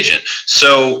perfect agent?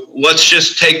 So let's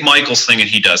just take Michael's thing that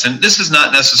he does. And this is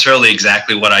not necessarily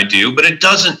exactly what I do, but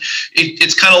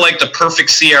it's kind of like the perfect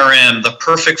CRM, the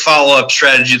perfect follow-up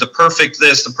strategy, the perfect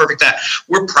this, the perfect that.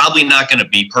 We're probably not going to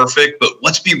be perfect, but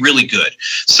let's be really good.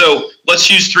 So let's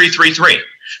use 3-3-3.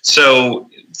 So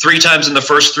 3 times in the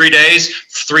first 3 days,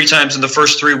 3 times in the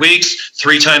first 3 weeks,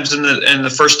 3 times in the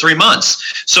first 3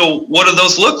 months. So what do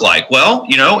those look like? Well,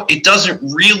 it doesn't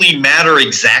really matter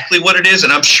exactly what it is,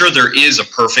 and I'm sure there is a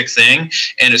perfect thing.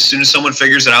 And as soon as someone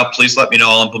figures it out, please let me know.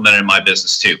 I'll implement it in my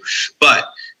business too.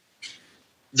 But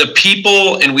the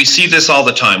people, and we see this all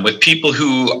the time with people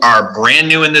who are brand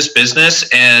new in this business,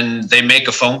 and they make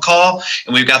a phone call,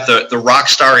 and we've got the rock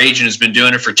star agent who's been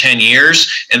doing it for 10 years,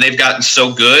 and they've gotten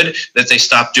so good that they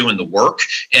stop doing the work.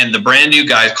 And the brand new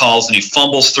guy calls, and he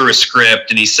fumbles through a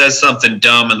script, and he says something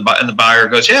dumb, and the buyer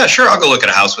goes, yeah, sure, I'll go look at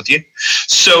a house with you.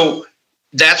 So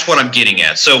that's what I'm getting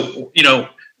at. So,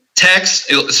 text.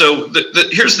 So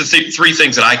here's the 3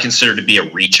 things that I consider to be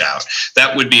a reach out.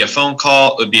 That would be a phone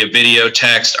call, it would be a video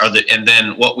text, and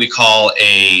then what we call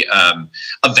a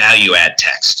value add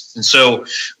text. And so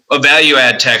a value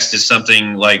add text is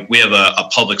something like, we have a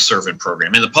public servant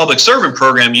program. In the public servant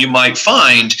program, you might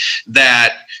find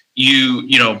that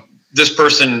this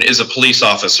person is a police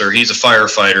officer, he's a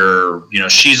firefighter,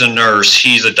 she's a nurse,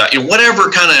 he's a doctor, whatever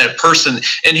kind of person.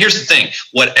 And here's the thing,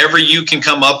 whatever you can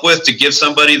come up with to give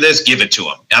somebody this, give it to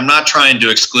them. I'm not trying to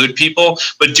exclude people,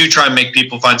 but do try and make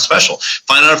people find special.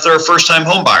 Find out if they're a first-time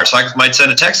home buyer. So I might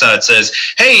send a text out that says,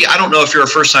 hey, I don't know if you're a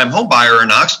first-time home buyer or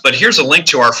not, but here's a link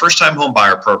to our first-time home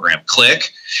buyer program.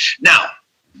 Click. Now,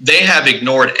 they have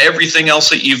ignored everything else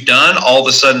that you've done. All of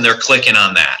a sudden, they're clicking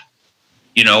on that.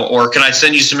 Or can I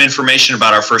send you some information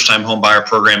about our first-time home buyer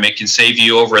program? It can save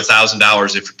you over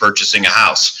 $1,000 if you're purchasing a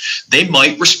house. They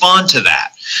might respond to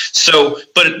that. So,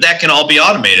 but that can all be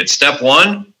automated. Step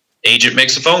 1, agent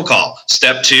makes a phone call.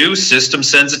 Step 2, system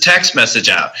sends a text message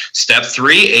out. Step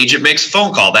 3, agent makes a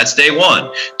phone call. That's day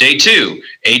 1. Day 2,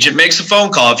 agent makes a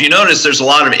phone call. If you notice, there's a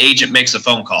lot of agent makes a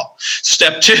phone call.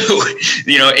 Step 2,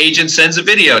 agent sends a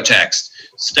video text.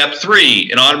 Step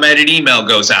 3, an automated email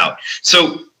goes out.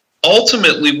 So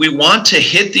ultimately, we want to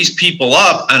hit these people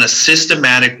up on a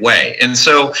systematic way. And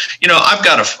so, I've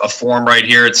got a form right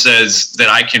here. It says that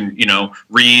I can,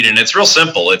 read, and it's real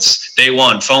simple. It's day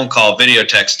 1, phone call, video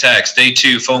text. Day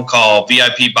 2, phone call,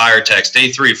 VIP buyer text.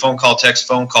 Day 3, phone call, text,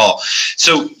 phone call.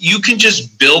 So you can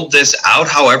just build this out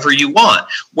however you want.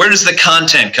 Where does the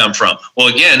content come from? Well,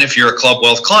 again, if you're a Club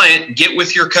Wealth client, get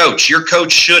with your coach. Your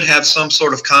coach should have some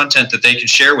sort of content that they can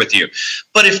share with you.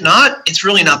 But if not, it's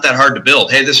really not that hard to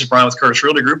build. Hey, this is Brian with Curtis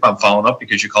Realty Group. I'm following up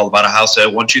because you called about a house at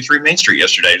 123 Main Street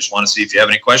yesterday. I just want to see if you have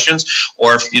any questions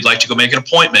or if you'd like to go make an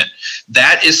appointment.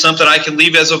 That is something I can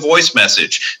leave as a voice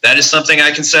message. That is something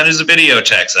I can send as a video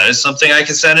text. That is something I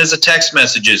can send as a text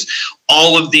messages.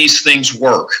 All of these things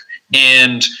work.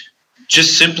 And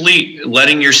just simply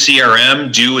letting your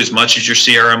CRM do as much as your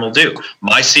CRM will do.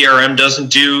 My CRM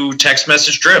doesn't do text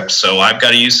message drips, so I've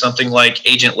got to use something like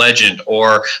Agent Legend,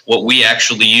 or what we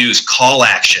actually use, Call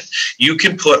Action. You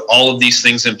can put all of these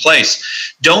things in place.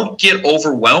 Don't get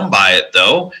overwhelmed by it,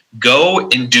 though. Go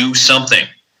and do something.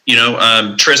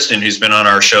 Tristan, who's been on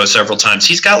our show several times,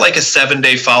 he's got like a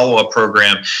 7-day follow-up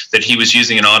program that he was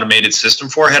using an automated system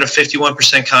for, had a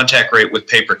 51% contact rate with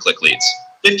pay-per-click leads.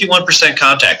 51%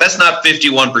 contact. That's not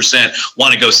 51%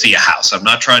 want to go see a house. I'm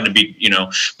not trying to be,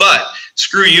 but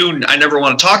screw you, I never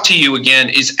want to talk to you again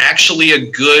is actually a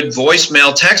good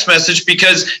voicemail text message,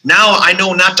 because now I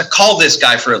know not to call this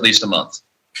guy for at least a month.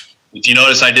 If you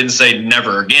notice, I didn't say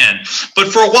never again, but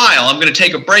for a while, I'm going to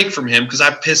take a break from him because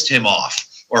I pissed him off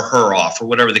or her off or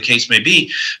whatever the case may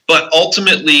be. But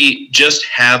ultimately, just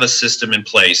have a system in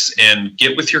place and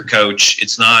get with your coach.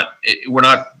 We're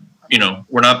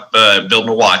not building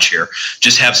a watch here.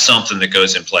 Just have something that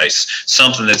goes in place.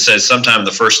 Something that says sometime in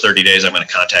the first 30 days, I'm going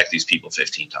to contact these people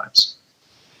 15 times.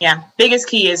 Yeah. Biggest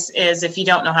key is if you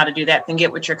don't know how to do that, then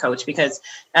get with your coach, because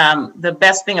the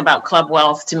best thing about Club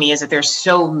Wealth to me is that there's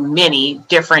so many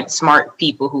different smart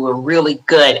people who are really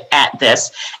good at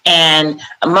this. And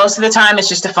most of the time it's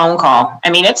just a phone call. I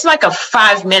mean, it's like a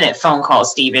 5-minute phone call,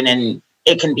 Stephen, and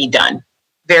it can be done.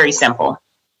 Very simple.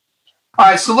 All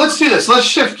right, so let's do this. Let's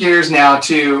shift gears now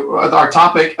to our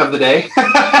topic of the day.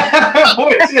 I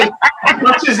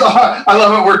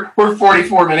love it. We're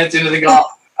 44 minutes into the golf.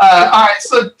 All right,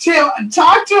 so Tim,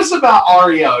 talk to us about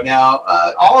REO. Now,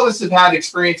 all of us have had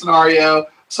experience in REO.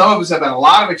 Some of us have had a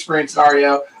lot of experience in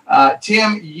REO.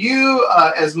 Tim, you,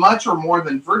 as much or more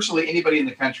than virtually anybody in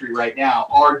the country right now,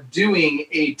 are doing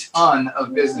a ton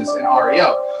of business in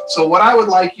REO. So what I would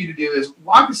like you to do is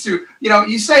walk us through,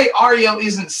 you say REO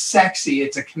isn't sexy,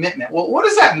 it's a commitment. Well, what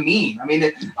does that mean? I mean,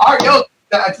 REO,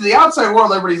 to the outside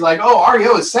world, everybody's like, oh,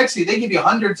 REO is sexy. They give you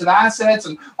hundreds of assets,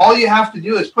 and all you have to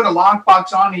do is put a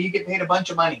lockbox on and you get paid a bunch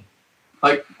of money.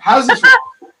 Like, how does this work?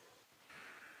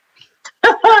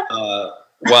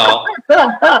 Well,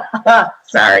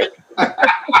 sorry.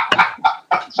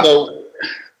 So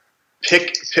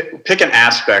pick an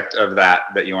aspect of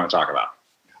that you want to talk about.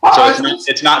 So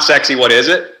it's not sexy. What is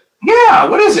it? Yeah,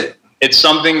 what is it? It's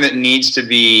something that needs to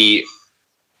be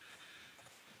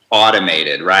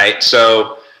automated, right?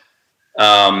 So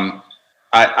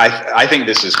I think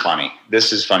this is funny.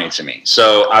 This is funny to me.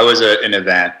 So I was at an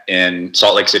event in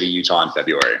Salt Lake City, Utah in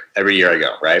February. Every year I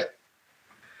go, right?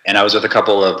 And I was with a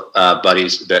couple of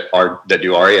buddies that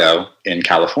do REO in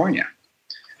California.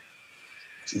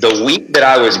 The week that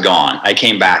I was gone, I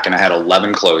came back and I had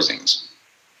 11 closings.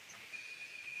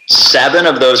 7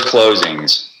 of those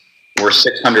closings were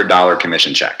 $600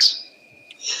 commission checks.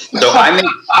 So I made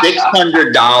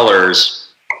 $600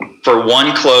 for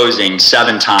one closing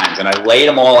 7 times, and I laid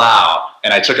them all out,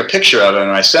 and I took a picture of them,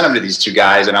 and I sent them to these 2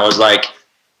 guys, and I was like,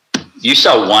 you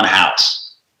sell one house.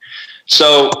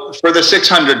 So for the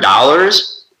 $600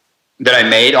 that I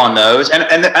made on those, and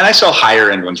I sell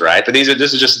higher end ones, right? But this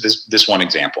is just this one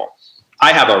example.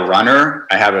 I have a runner,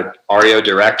 I have an REO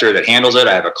director that handles it,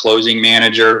 I have a closing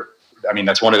manager. I mean,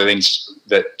 that's one of the things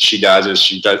that she does is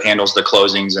handles the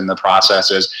closings and the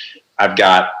processes. I've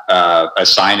got a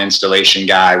sign installation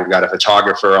guy. We've got a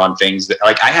photographer on things that,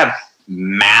 like, I have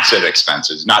massive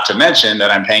expenses, not to mention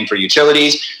that I'm paying for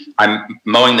utilities. I'm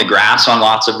mowing the grass on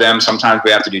lots of them. Sometimes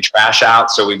we have to do trash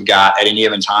out. So we've got at any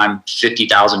given time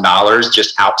 $50,000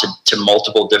 just out to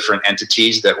multiple different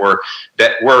entities that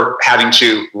we're having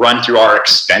to run through our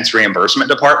expense reimbursement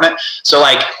department. So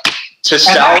like to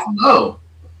sell. That's low.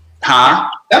 Huh?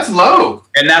 That's low.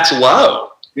 And that's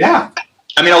low. Yeah.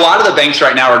 I mean, a lot of the banks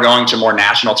right now are going to more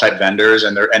national type vendors,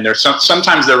 and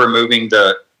sometimes they're removing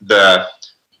the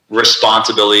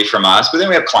responsibility from us, but then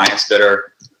we have clients that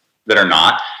are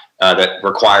not that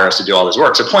require us to do all this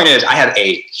work. So the point is, I have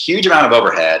a huge amount of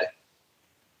overhead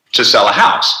to sell a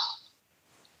house,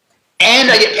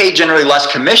 and I get paid generally less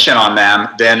commission on them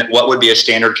than what would be a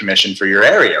standard commission for your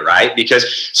area, right?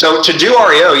 Because so to do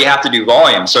REO, you have to do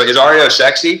volume. So is REO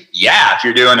sexy? Yeah, if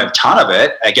you're doing a ton of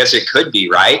it, I guess it could be,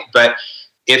 right? But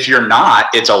if you're not,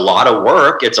 it's a lot of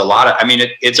work. It's a lot of, I mean,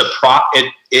 it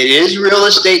is real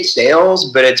estate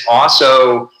sales, but it's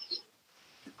also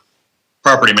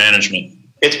property management.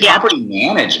 It's property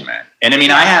management. And I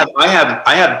mean, I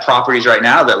have properties right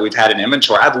now that we've had in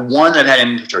inventory. I have one that had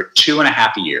inventory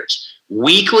 2.5 years.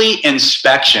 Weekly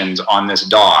inspections on this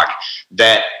dog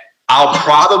that I'll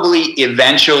probably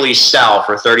eventually sell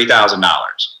for $30,000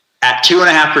 at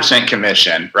 2.5%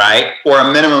 commission, right? Or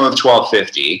a minimum of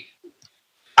 $1,250.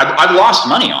 I've lost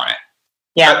money on it.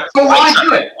 Yeah. So why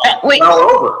do it? Wait. All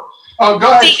over. Oh,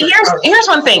 go ahead. See, here's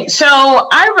one thing. So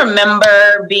I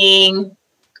remember being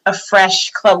a fresh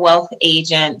Club Wealth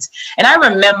agent, and I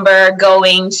remember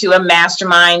going to a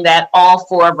mastermind that all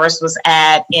 4 of us was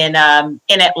at in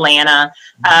Atlanta.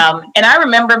 And I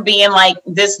remember being like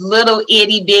this little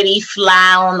itty bitty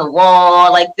fly on the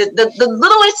wall, like the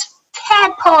littlest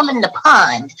tadpole in the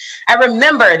pond. I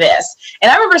remember this. And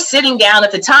I remember sitting down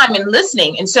at the time and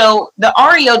listening. And so the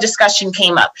REO discussion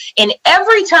came up. And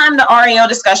every time the REO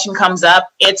discussion comes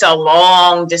up, it's a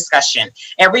long discussion.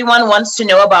 Everyone wants to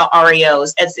know about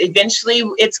REOs. Eventually,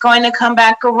 it's going to come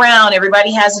back around.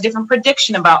 Everybody has a different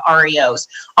prediction about REOs.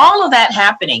 All of that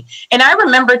happening. And I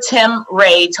remember Tim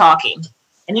Ray talking.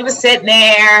 And he was sitting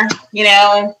there,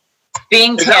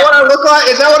 being Tim. Is that what I look like?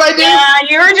 Is that what I do? Yeah,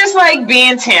 you were just like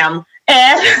being Tim.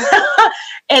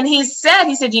 And he said,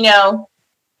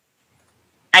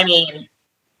 I mean,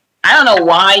 I don't know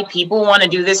why people want to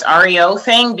do this REO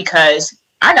thing, because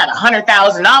I got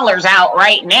 $100,000 out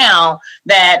right now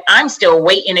that I'm still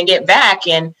waiting to get back.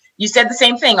 And you said the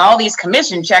same thing. All these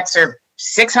commission checks are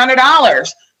 $600.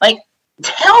 Like,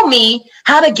 tell me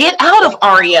how to get out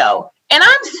of REO. And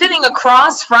I'm sitting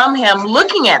across from him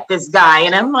looking at this guy,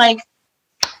 and I'm like,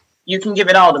 you can give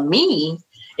it all to me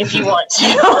if you want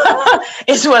to,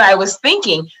 is what I was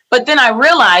thinking. But then I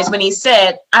realized when he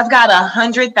said, I've got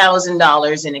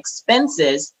 $100,000 in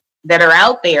expenses that are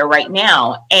out there right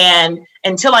now. And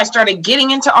until I started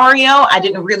getting into REO, I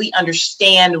didn't really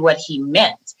understand what he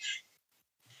meant.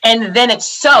 And then it's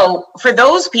so for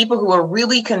those people who are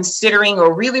really considering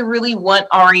or really, really want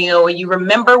REO, you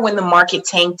remember when the market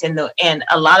tanked and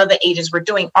a lot of the agents were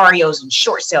doing REOs and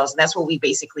short sales. And that's what we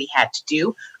basically had to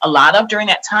do a lot of during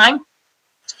that time.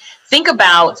 Think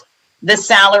about the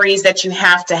salaries that you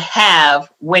have to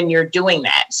have when you're doing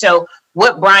that. So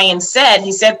what Brian said,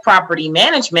 he said property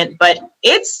management, but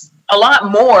it's a lot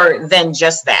more than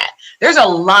just that. There's a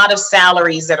lot of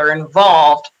salaries that are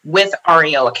involved with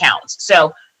REO accounts.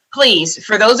 So please,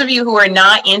 for those of you who are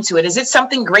not into it, is it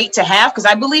something great to have? Because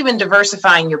I believe in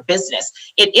diversifying your business.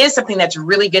 It is something that's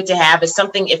really good to have. It's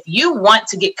something, if you want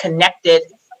to get connected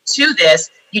to this,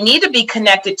 you need to be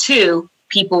connected to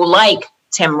people like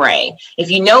Tim Ray. If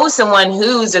you know someone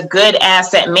who's a good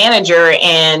asset manager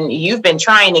and you've been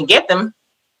trying to get them,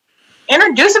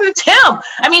 introduce him to Tim.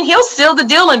 I mean, he'll seal the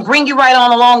deal and bring you right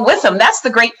on along with him. That's the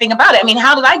great thing about it. I mean,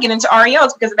 how did I get into REO?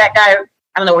 It's because of that guy.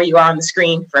 I don't know where you are on the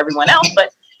screen for everyone else,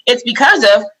 but it's because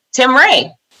of Tim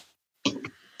Ray.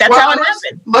 That's how it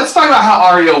happened. Let's talk about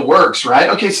how REO works, right?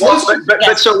 Okay, so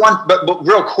but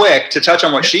real quick to touch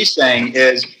on what she's saying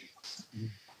is,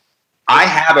 I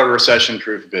have a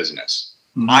recession-proof business.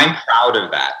 Mm-hmm. I'm proud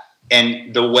of that.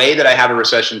 And the way that I have a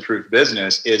recession-proof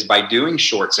business is by doing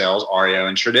short sales, REO,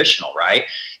 and traditional, right?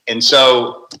 And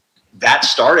so that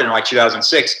started in like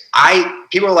 2006.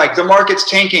 People are like, the market's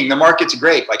tanking, the market's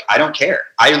great. Like, I don't care.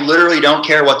 I literally don't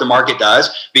care what the market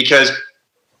does because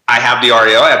I have the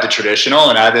REO, I have the traditional,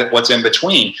 and I have what's in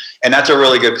between. And that's a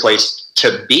really good place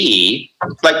to be.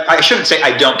 Like, I shouldn't say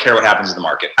I don't care what happens to the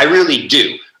market. I really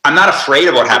do. I'm not afraid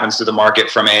of what happens to the market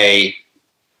from a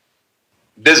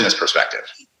business perspective.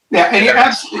 Yeah, and you're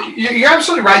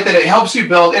absolutely right that it helps you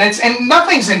build, and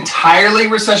nothing's entirely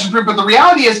recession-proof, but the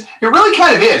reality is it really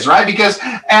kind of is, right? Because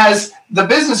as the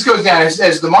business goes down,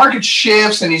 as the market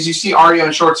shifts, and as you see REO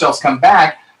and short sales come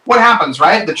back, what happens,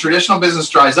 right? The traditional business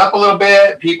dries up a little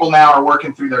bit. People now are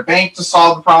working through their bank to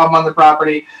solve the problem on the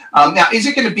property. Now, is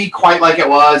it going to be quite like it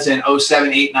was in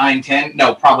 07, 8, 9, 10?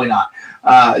 No, probably not.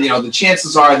 The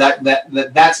chances are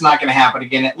that's not going to happen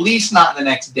again, at least not in the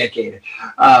next decade.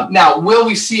 Now, will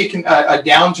we see a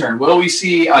downturn? Will we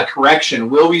see a correction?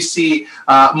 Will we see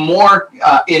more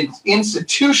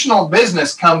institutional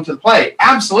business come to play?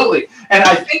 Absolutely. And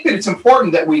I think that it's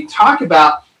important that we talk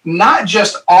about not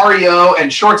just REO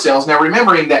and short sales. Now,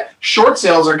 remembering that short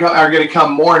sales are going to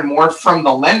come more and more from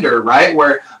the lender, right?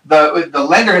 Where the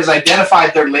lender has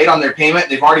identified they're late on their payment.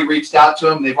 They've already reached out to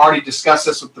them. They've already discussed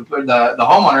this with the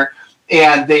homeowner,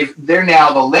 and they're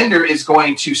now the lender is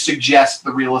going to suggest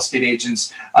the real estate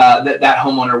agents that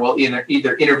homeowner will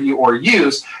either interview or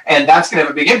use, and that's going to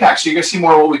have a big impact. So you're going to see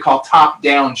more what we call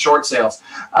top-down short sales.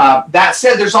 That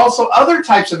said, there's also other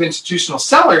types of institutional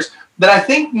sellers that I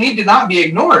think need to not be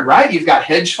ignored, right? You've got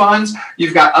hedge funds,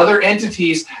 you've got other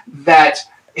entities that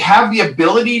have the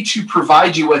ability to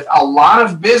provide you with a lot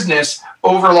of business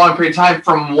over a long period of time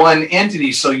from one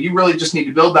entity. So you really just need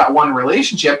to build that one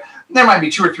relationship. There might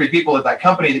be 2 or 3 people at that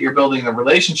company that you're building the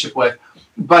relationship with,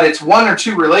 but it's 1 or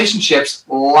 2 relationships,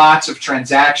 lots of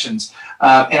transactions.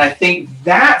 And I think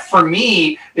that, for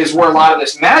me, is where a lot of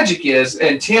this magic is.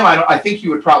 And Tim, I think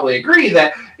you would probably agree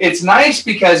that it's nice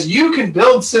because you can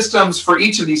build systems for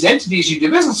each of these entities you do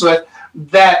business with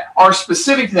that are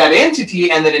specific to that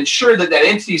entity and that ensure that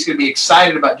entity is going to be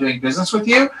excited about doing business with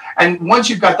you. And once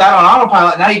you've got that on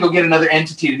autopilot, now you go get another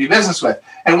entity to do business with.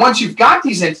 And once you've got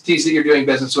these entities that you're doing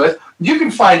business with, you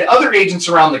can find other agents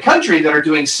around the country that are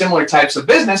doing similar types of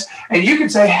business. And you can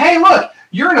say, hey, look,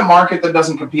 you're in a market that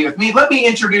doesn't compete with me. Let me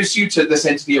introduce you to this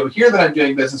entity over here that I'm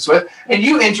doing business with. And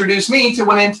you introduce me to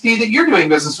one entity that you're doing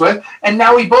business with. And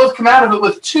now we both come out of it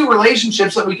with 2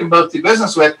 relationships that we can both do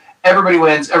business with. Everybody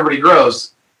wins, everybody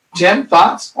grows. Tim,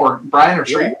 thoughts? Or Brian or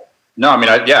Sri? No, I mean,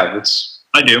 I do.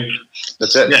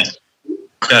 That's it. Yeah.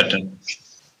 Go ahead, Tim.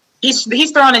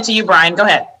 He's throwing it to you, Brian. Go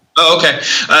ahead. Oh, okay.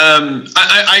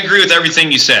 I agree with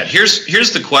everything you said. Here's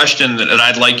the question that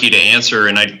I'd like you to answer.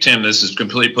 And Tim, this is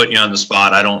completely putting you on the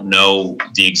spot. I don't know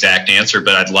the exact answer,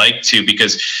 but I'd like to,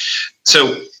 because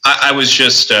I was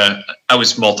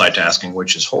multitasking,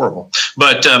 which is horrible.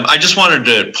 But I just wanted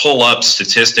to pull up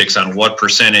statistics on what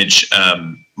percentage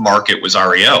market was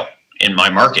REO in my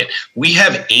market. We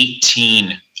have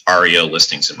 18 REO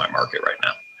listings in my market right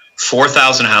now.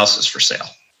 4,000 houses for sale.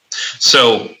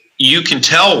 So you can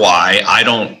tell why I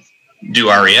don't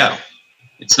do REO.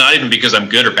 It's not even because I'm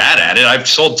good or bad at it. I've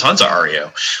sold tons of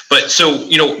REO. But so,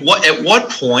 at what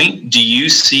point do you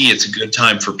see it's a good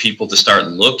time for people to start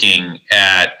looking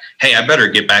at, hey, I better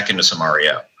get back into some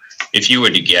REO? If you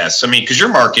were to guess, because your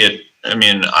market,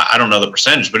 I don't know the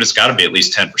percentage, but it's got to be at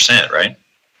least 10%, right?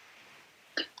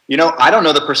 I don't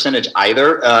know the percentage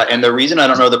either. And the reason I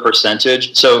don't know the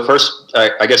percentage, so first,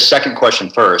 I guess second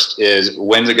question first is,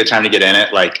 when's a good time to get in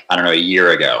it? Like, I don't know, a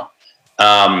year ago.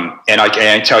 And I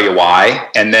can tell you why.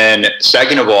 And then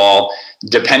second of all,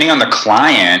 depending on the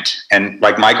client, and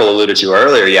like Michael alluded to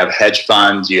earlier, you have hedge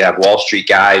funds, you have Wall Street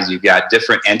guys, you've got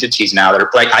different entities now that are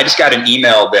like, I just got an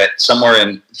email that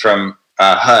somewhere from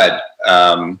HUD,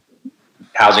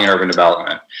 Housing and Urban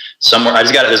Development, I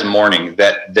just got it this morning,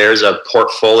 that there's a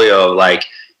portfolio of like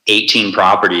 18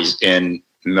 properties in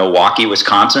Milwaukee,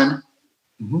 Wisconsin,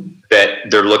 that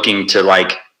they're looking to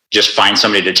like just find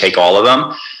somebody to take all of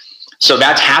them. So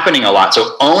that's happening a lot.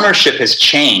 So ownership has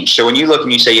changed. So when you look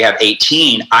and you say you have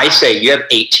 18, I say you have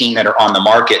 18 that are on the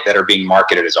market that are being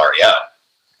marketed as REO.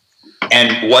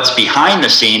 And what's behind the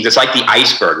scenes, it's like the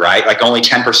iceberg, right? Like only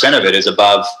 10% of it is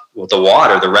above the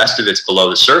water. The rest of it's below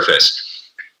the surface.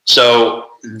 So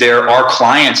there are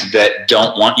clients that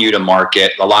don't want you to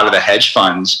market. A lot of the hedge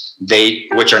funds,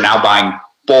 which are now buying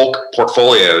bulk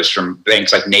portfolios from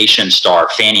banks like NationStar,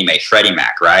 Fannie Mae, Freddie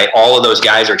Mac, right? All of those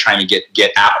guys are trying to get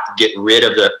rid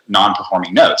of the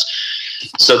non-performing notes.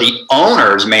 So the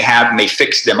owners may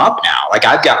fix them up now. Like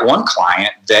I've got one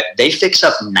client that they fix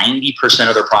up 90%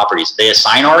 of their properties. They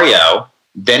assign REO,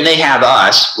 then they have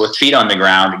us with feet on the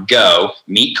ground go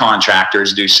meet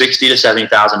contractors, do $60,000 to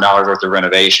 $70,000 worth of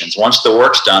renovations. Once the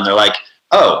work's done, they're like,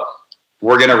 oh,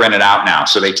 we're going to rent it out now.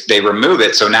 So they remove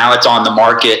it. So now it's on the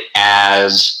market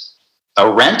as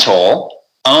a rental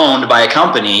owned by a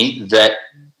company that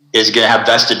is going to have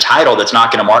vested title that's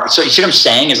not going to market. So you see what I'm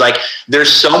saying is like,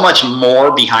 there's so much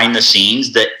more behind the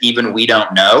scenes that even we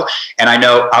don't know. And I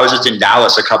know I was just in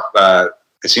Dallas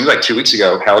it seems like 2 weeks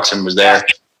ago, Helixson was there.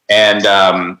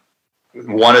 And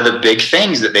one of the big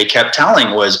things that they kept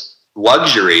telling was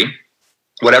luxury,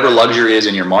 whatever luxury is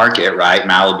in your market, right?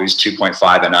 Malibu's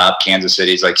 2.5 and up. Kansas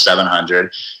City's like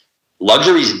 700.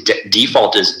 Luxury's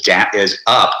default is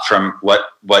up from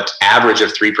what's average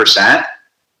of 3%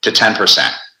 to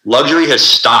 10%. Luxury has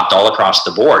stopped all across the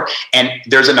board. And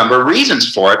there's a number of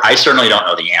reasons for it. I certainly don't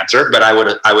know the answer, but I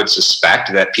would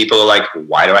suspect that people are like,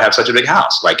 why do I have such a big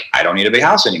house? Like, I don't need a big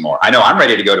house anymore. I know I'm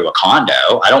ready to go to a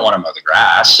condo. I don't want to mow the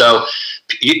grass. So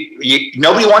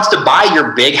nobody wants to buy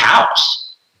your big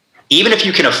house, even if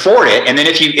you can afford it. And then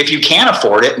if you can't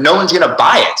afford it, no one's going to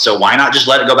buy it. So why not just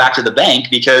let it go back to the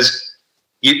bank? Because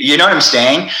you know what I'm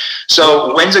saying?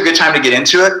 So when's a good time to get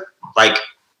into it? Like,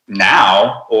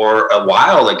 now or a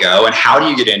while ago. And how do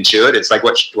you get into it? It's like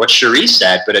what Cherie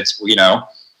said, but it's,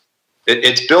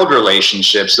 it's build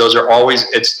relationships. Those are always,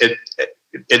 it's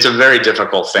a very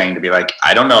difficult thing to be like,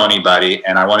 I don't know anybody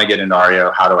and I want to get into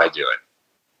REO. How do I do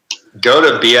it? Go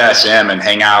to BSM and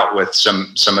hang out with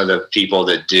some of the people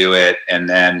that do it. And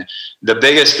then the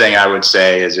biggest thing I would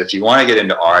say is if you want to get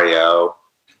into REO,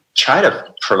 try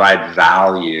to provide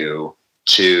value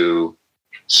to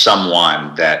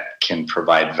someone that can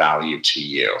provide value to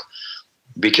you,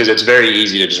 because it's very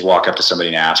easy to just walk up to somebody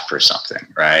and ask for something,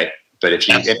 right? But if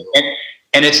you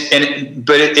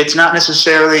it's not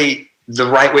necessarily the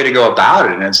right way to go about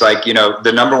it. And it's like,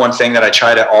 the number one thing that I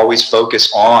try to always focus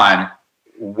on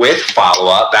with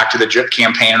follow-up, back to the drip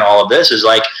campaign and all of this, is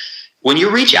like, when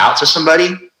you reach out to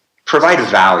somebody, provide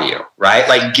value, right?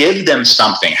 Like, give them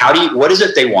something. What is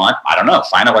it they want? I don't know.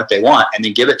 Find out what they want and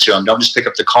then give it to them. Don't just pick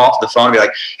up the phone and be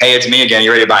like, hey, it's me again.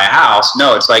 You ready to buy a house?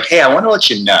 No, it's like, hey, I want to let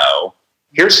you know,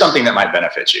 here's something that might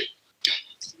benefit you.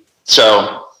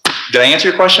 So did I answer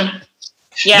your question?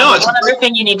 Yeah. No, one other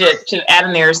thing you need to add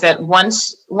in there is that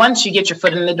once you get your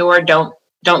foot in the door, don't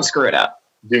screw it up.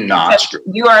 Do not.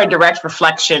 You are a direct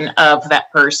reflection of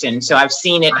that person. So I've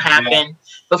seen it happen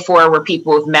before where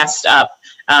people have messed up.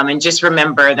 And just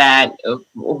remember that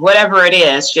whatever it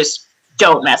is, just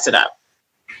don't mess it up.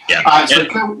 Yeah. So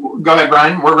go ahead,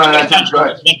 Brian. We're running out of time. Go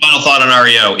ahead. One final thought on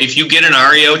REO. If you get an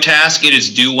REO task, it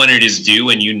is due when it is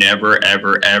due, and you never,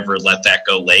 ever, ever let that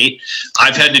go late.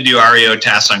 I've had to do REO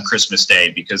tasks on Christmas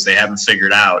Day because they haven't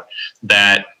figured out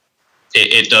that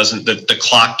it doesn't, the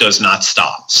clock does not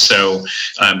stop. So,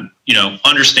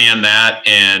 understand that.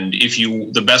 And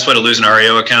the best way to lose an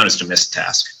REO account is to miss a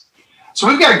task. So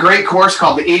we've got a great course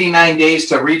called the 89 Days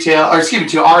to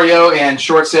REO and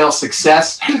Short Sale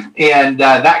Success. And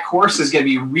that course is going to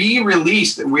be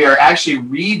re-released. We are actually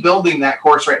rebuilding that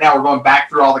course right now. We're going back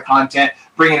through all the content,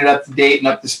 bringing it up to date and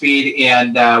up to speed.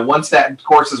 And once that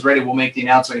course is ready, we'll make the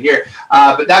announcement here.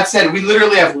 But that said, we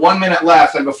literally have 1 minute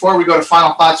left. And before we go to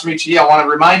final thoughts from each of you, I want to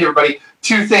remind everybody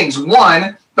two things.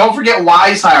 One, don't forget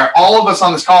WiseHire. All of us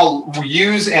on this call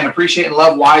use and appreciate and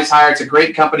love WiseHire. It's a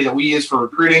great company that we use for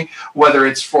recruiting, whether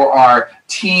it's for our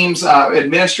team's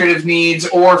administrative needs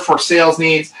or for sales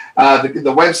needs.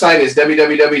 The website is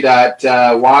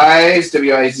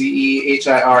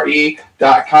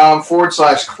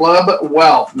www.wizehire.com/Club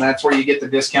Wealth. And that's where you get the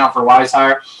discount for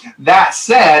WiseHire. That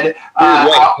said, wait,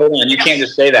 hold on. You can't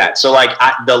just say that. So like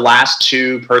the last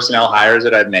 2 personnel hires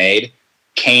that I've made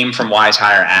came from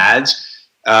WiseHire ads.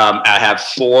 I have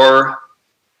 4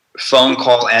 phone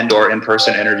call and or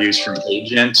in-person interviews from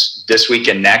agents this week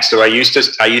and next. So I used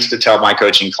to tell my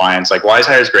coaching clients, like,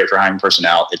 WiseHire is great for hiring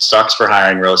personnel. It sucks for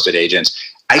hiring real estate agents.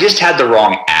 I just had the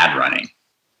wrong ad running.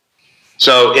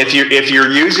 So if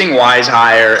you're using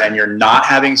WiseHire and you're not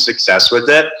having success with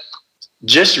it,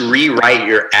 just rewrite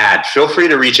your ad. Feel free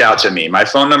to reach out to me. My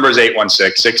phone number is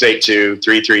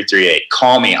 816-682-3338.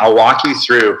 Call me. I'll walk you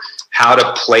through how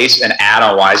to place an ad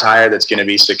on WiseHire that's going to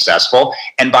be successful.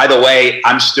 And by the way,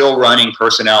 I'm still running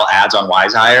personnel ads on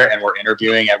WiseHire, and we're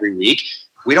interviewing every week.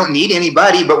 We don't need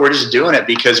anybody, but we're just doing it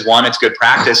because, one, it's good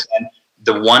practice. And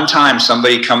the one time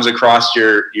somebody comes across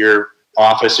your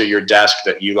office or your desk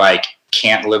that you like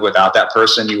can't live without that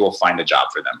person, you will find a job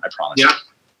for them. I promise you.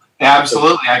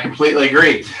 Absolutely. I completely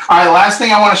agree. All right. Last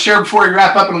thing I want to share before we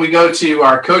wrap up and we go to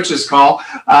our coaches call,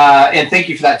 and thank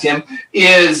you for that, Tim,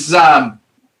 is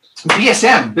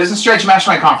BSM, Business Strategy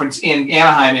Mastermind Conference in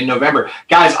Anaheim in November.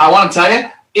 Guys, I want to tell you,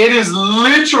 it is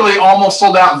literally almost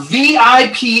sold out.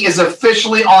 VIP is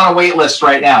officially on a wait list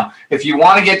right now. If you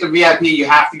want to get to VIP, you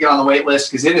have to get on the wait list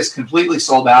because it is completely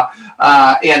sold out.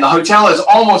 And the hotel is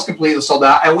almost completely sold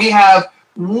out. And we have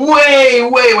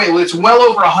it's well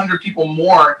over 100 people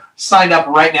more signed up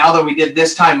right now than we did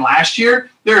this time last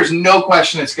year. There is no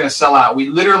question it's going to sell out. We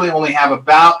literally only have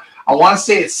about, I want to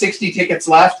say it's 60 tickets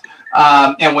left.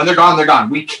 And when they're gone, they're gone.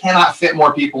 We cannot fit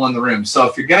more people in the room. So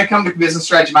if you're going to come to Business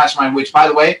Strategy Mastermind, which, by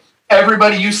the way,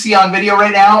 everybody you see on video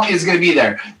right now is going to be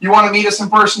there. You want to meet us in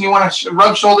person. You want to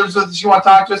rub shoulders with us. You want to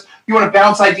talk to us. You want to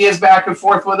bounce ideas back and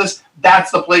forth with us.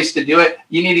 That's the place to do it.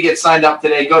 You need to get signed up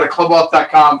today. Go to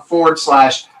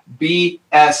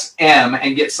clubwealth.com/BSM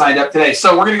and get signed up today.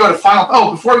 So we're going to go to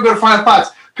before we go to final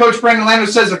thoughts, Coach Brandon Lando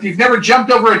says, if you've never jumped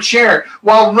over a chair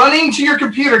while running to your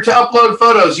computer to upload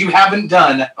photos, you haven't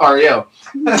done REO.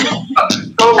 So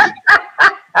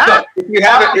if you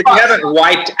haven't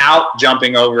wiped out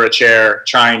jumping over a chair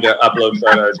trying to upload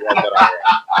photos, and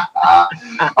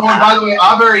by the way,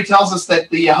 Aubrey tells us that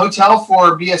the hotel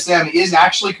for BSM is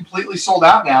actually completely sold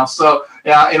out now. So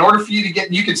in order for you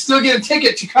to you can still get a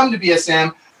ticket to come to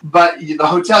BSM, but the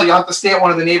hotel, you'll have to stay at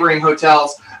one of the neighboring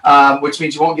hotels. Which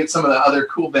means you won't get some of the other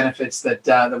cool benefits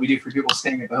that we do for people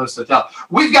staying at the host hotel.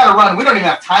 We've got to run. We don't even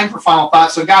have time for final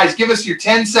thoughts. So, guys, give us your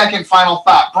 10-second final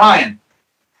thought. Brian.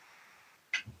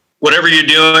 Whatever you're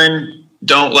doing,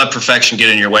 don't let perfection get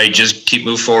in your way. Just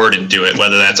move forward and do it,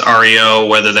 whether that's REO,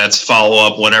 whether that's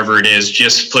follow-up, whatever it is.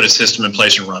 Just put a system in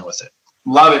place and run with it.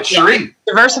 Love it. Sheree.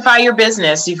 Diversify your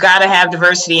business. You've got to have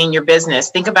diversity in your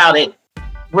business. Think about it.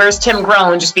 Where's Tim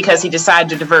grown just because he decided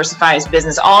to diversify his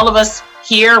business? All of us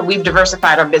here, we've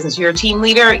diversified our business. You're a team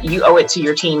leader. You owe it to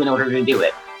your team in order to do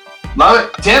it. Love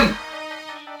it. Tim?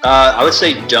 I would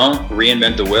say don't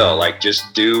reinvent the wheel. Like,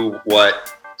 just do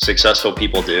what successful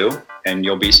people do and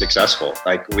you'll be successful.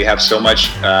 Like, we have so much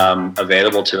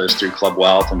available to us through Club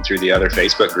Wealth and through the other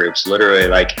Facebook groups. Literally,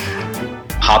 like,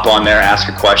 hop on there, ask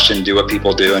a question, do what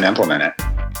people do, and implement it.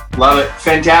 Love it.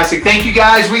 Fantastic. Thank you,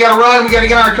 guys. We got to run. We got to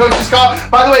get on our coach's call.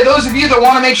 By the way, those of you that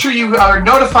want to make sure you are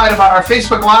notified about our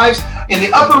Facebook Lives, in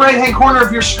the upper right-hand corner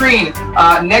of your screen,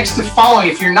 next to following,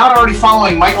 if you're not already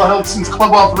following Michael Hilton's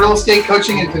Club Wealth Real Estate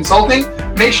Coaching and Consulting,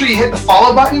 make sure you hit the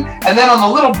follow button. And then on the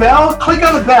little bell, click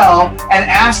on the bell and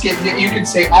ask it. You can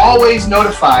say always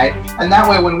notified. And that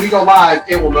way, when we go live,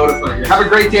 it will notify you. Have a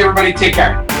great day, everybody. Take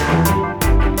care.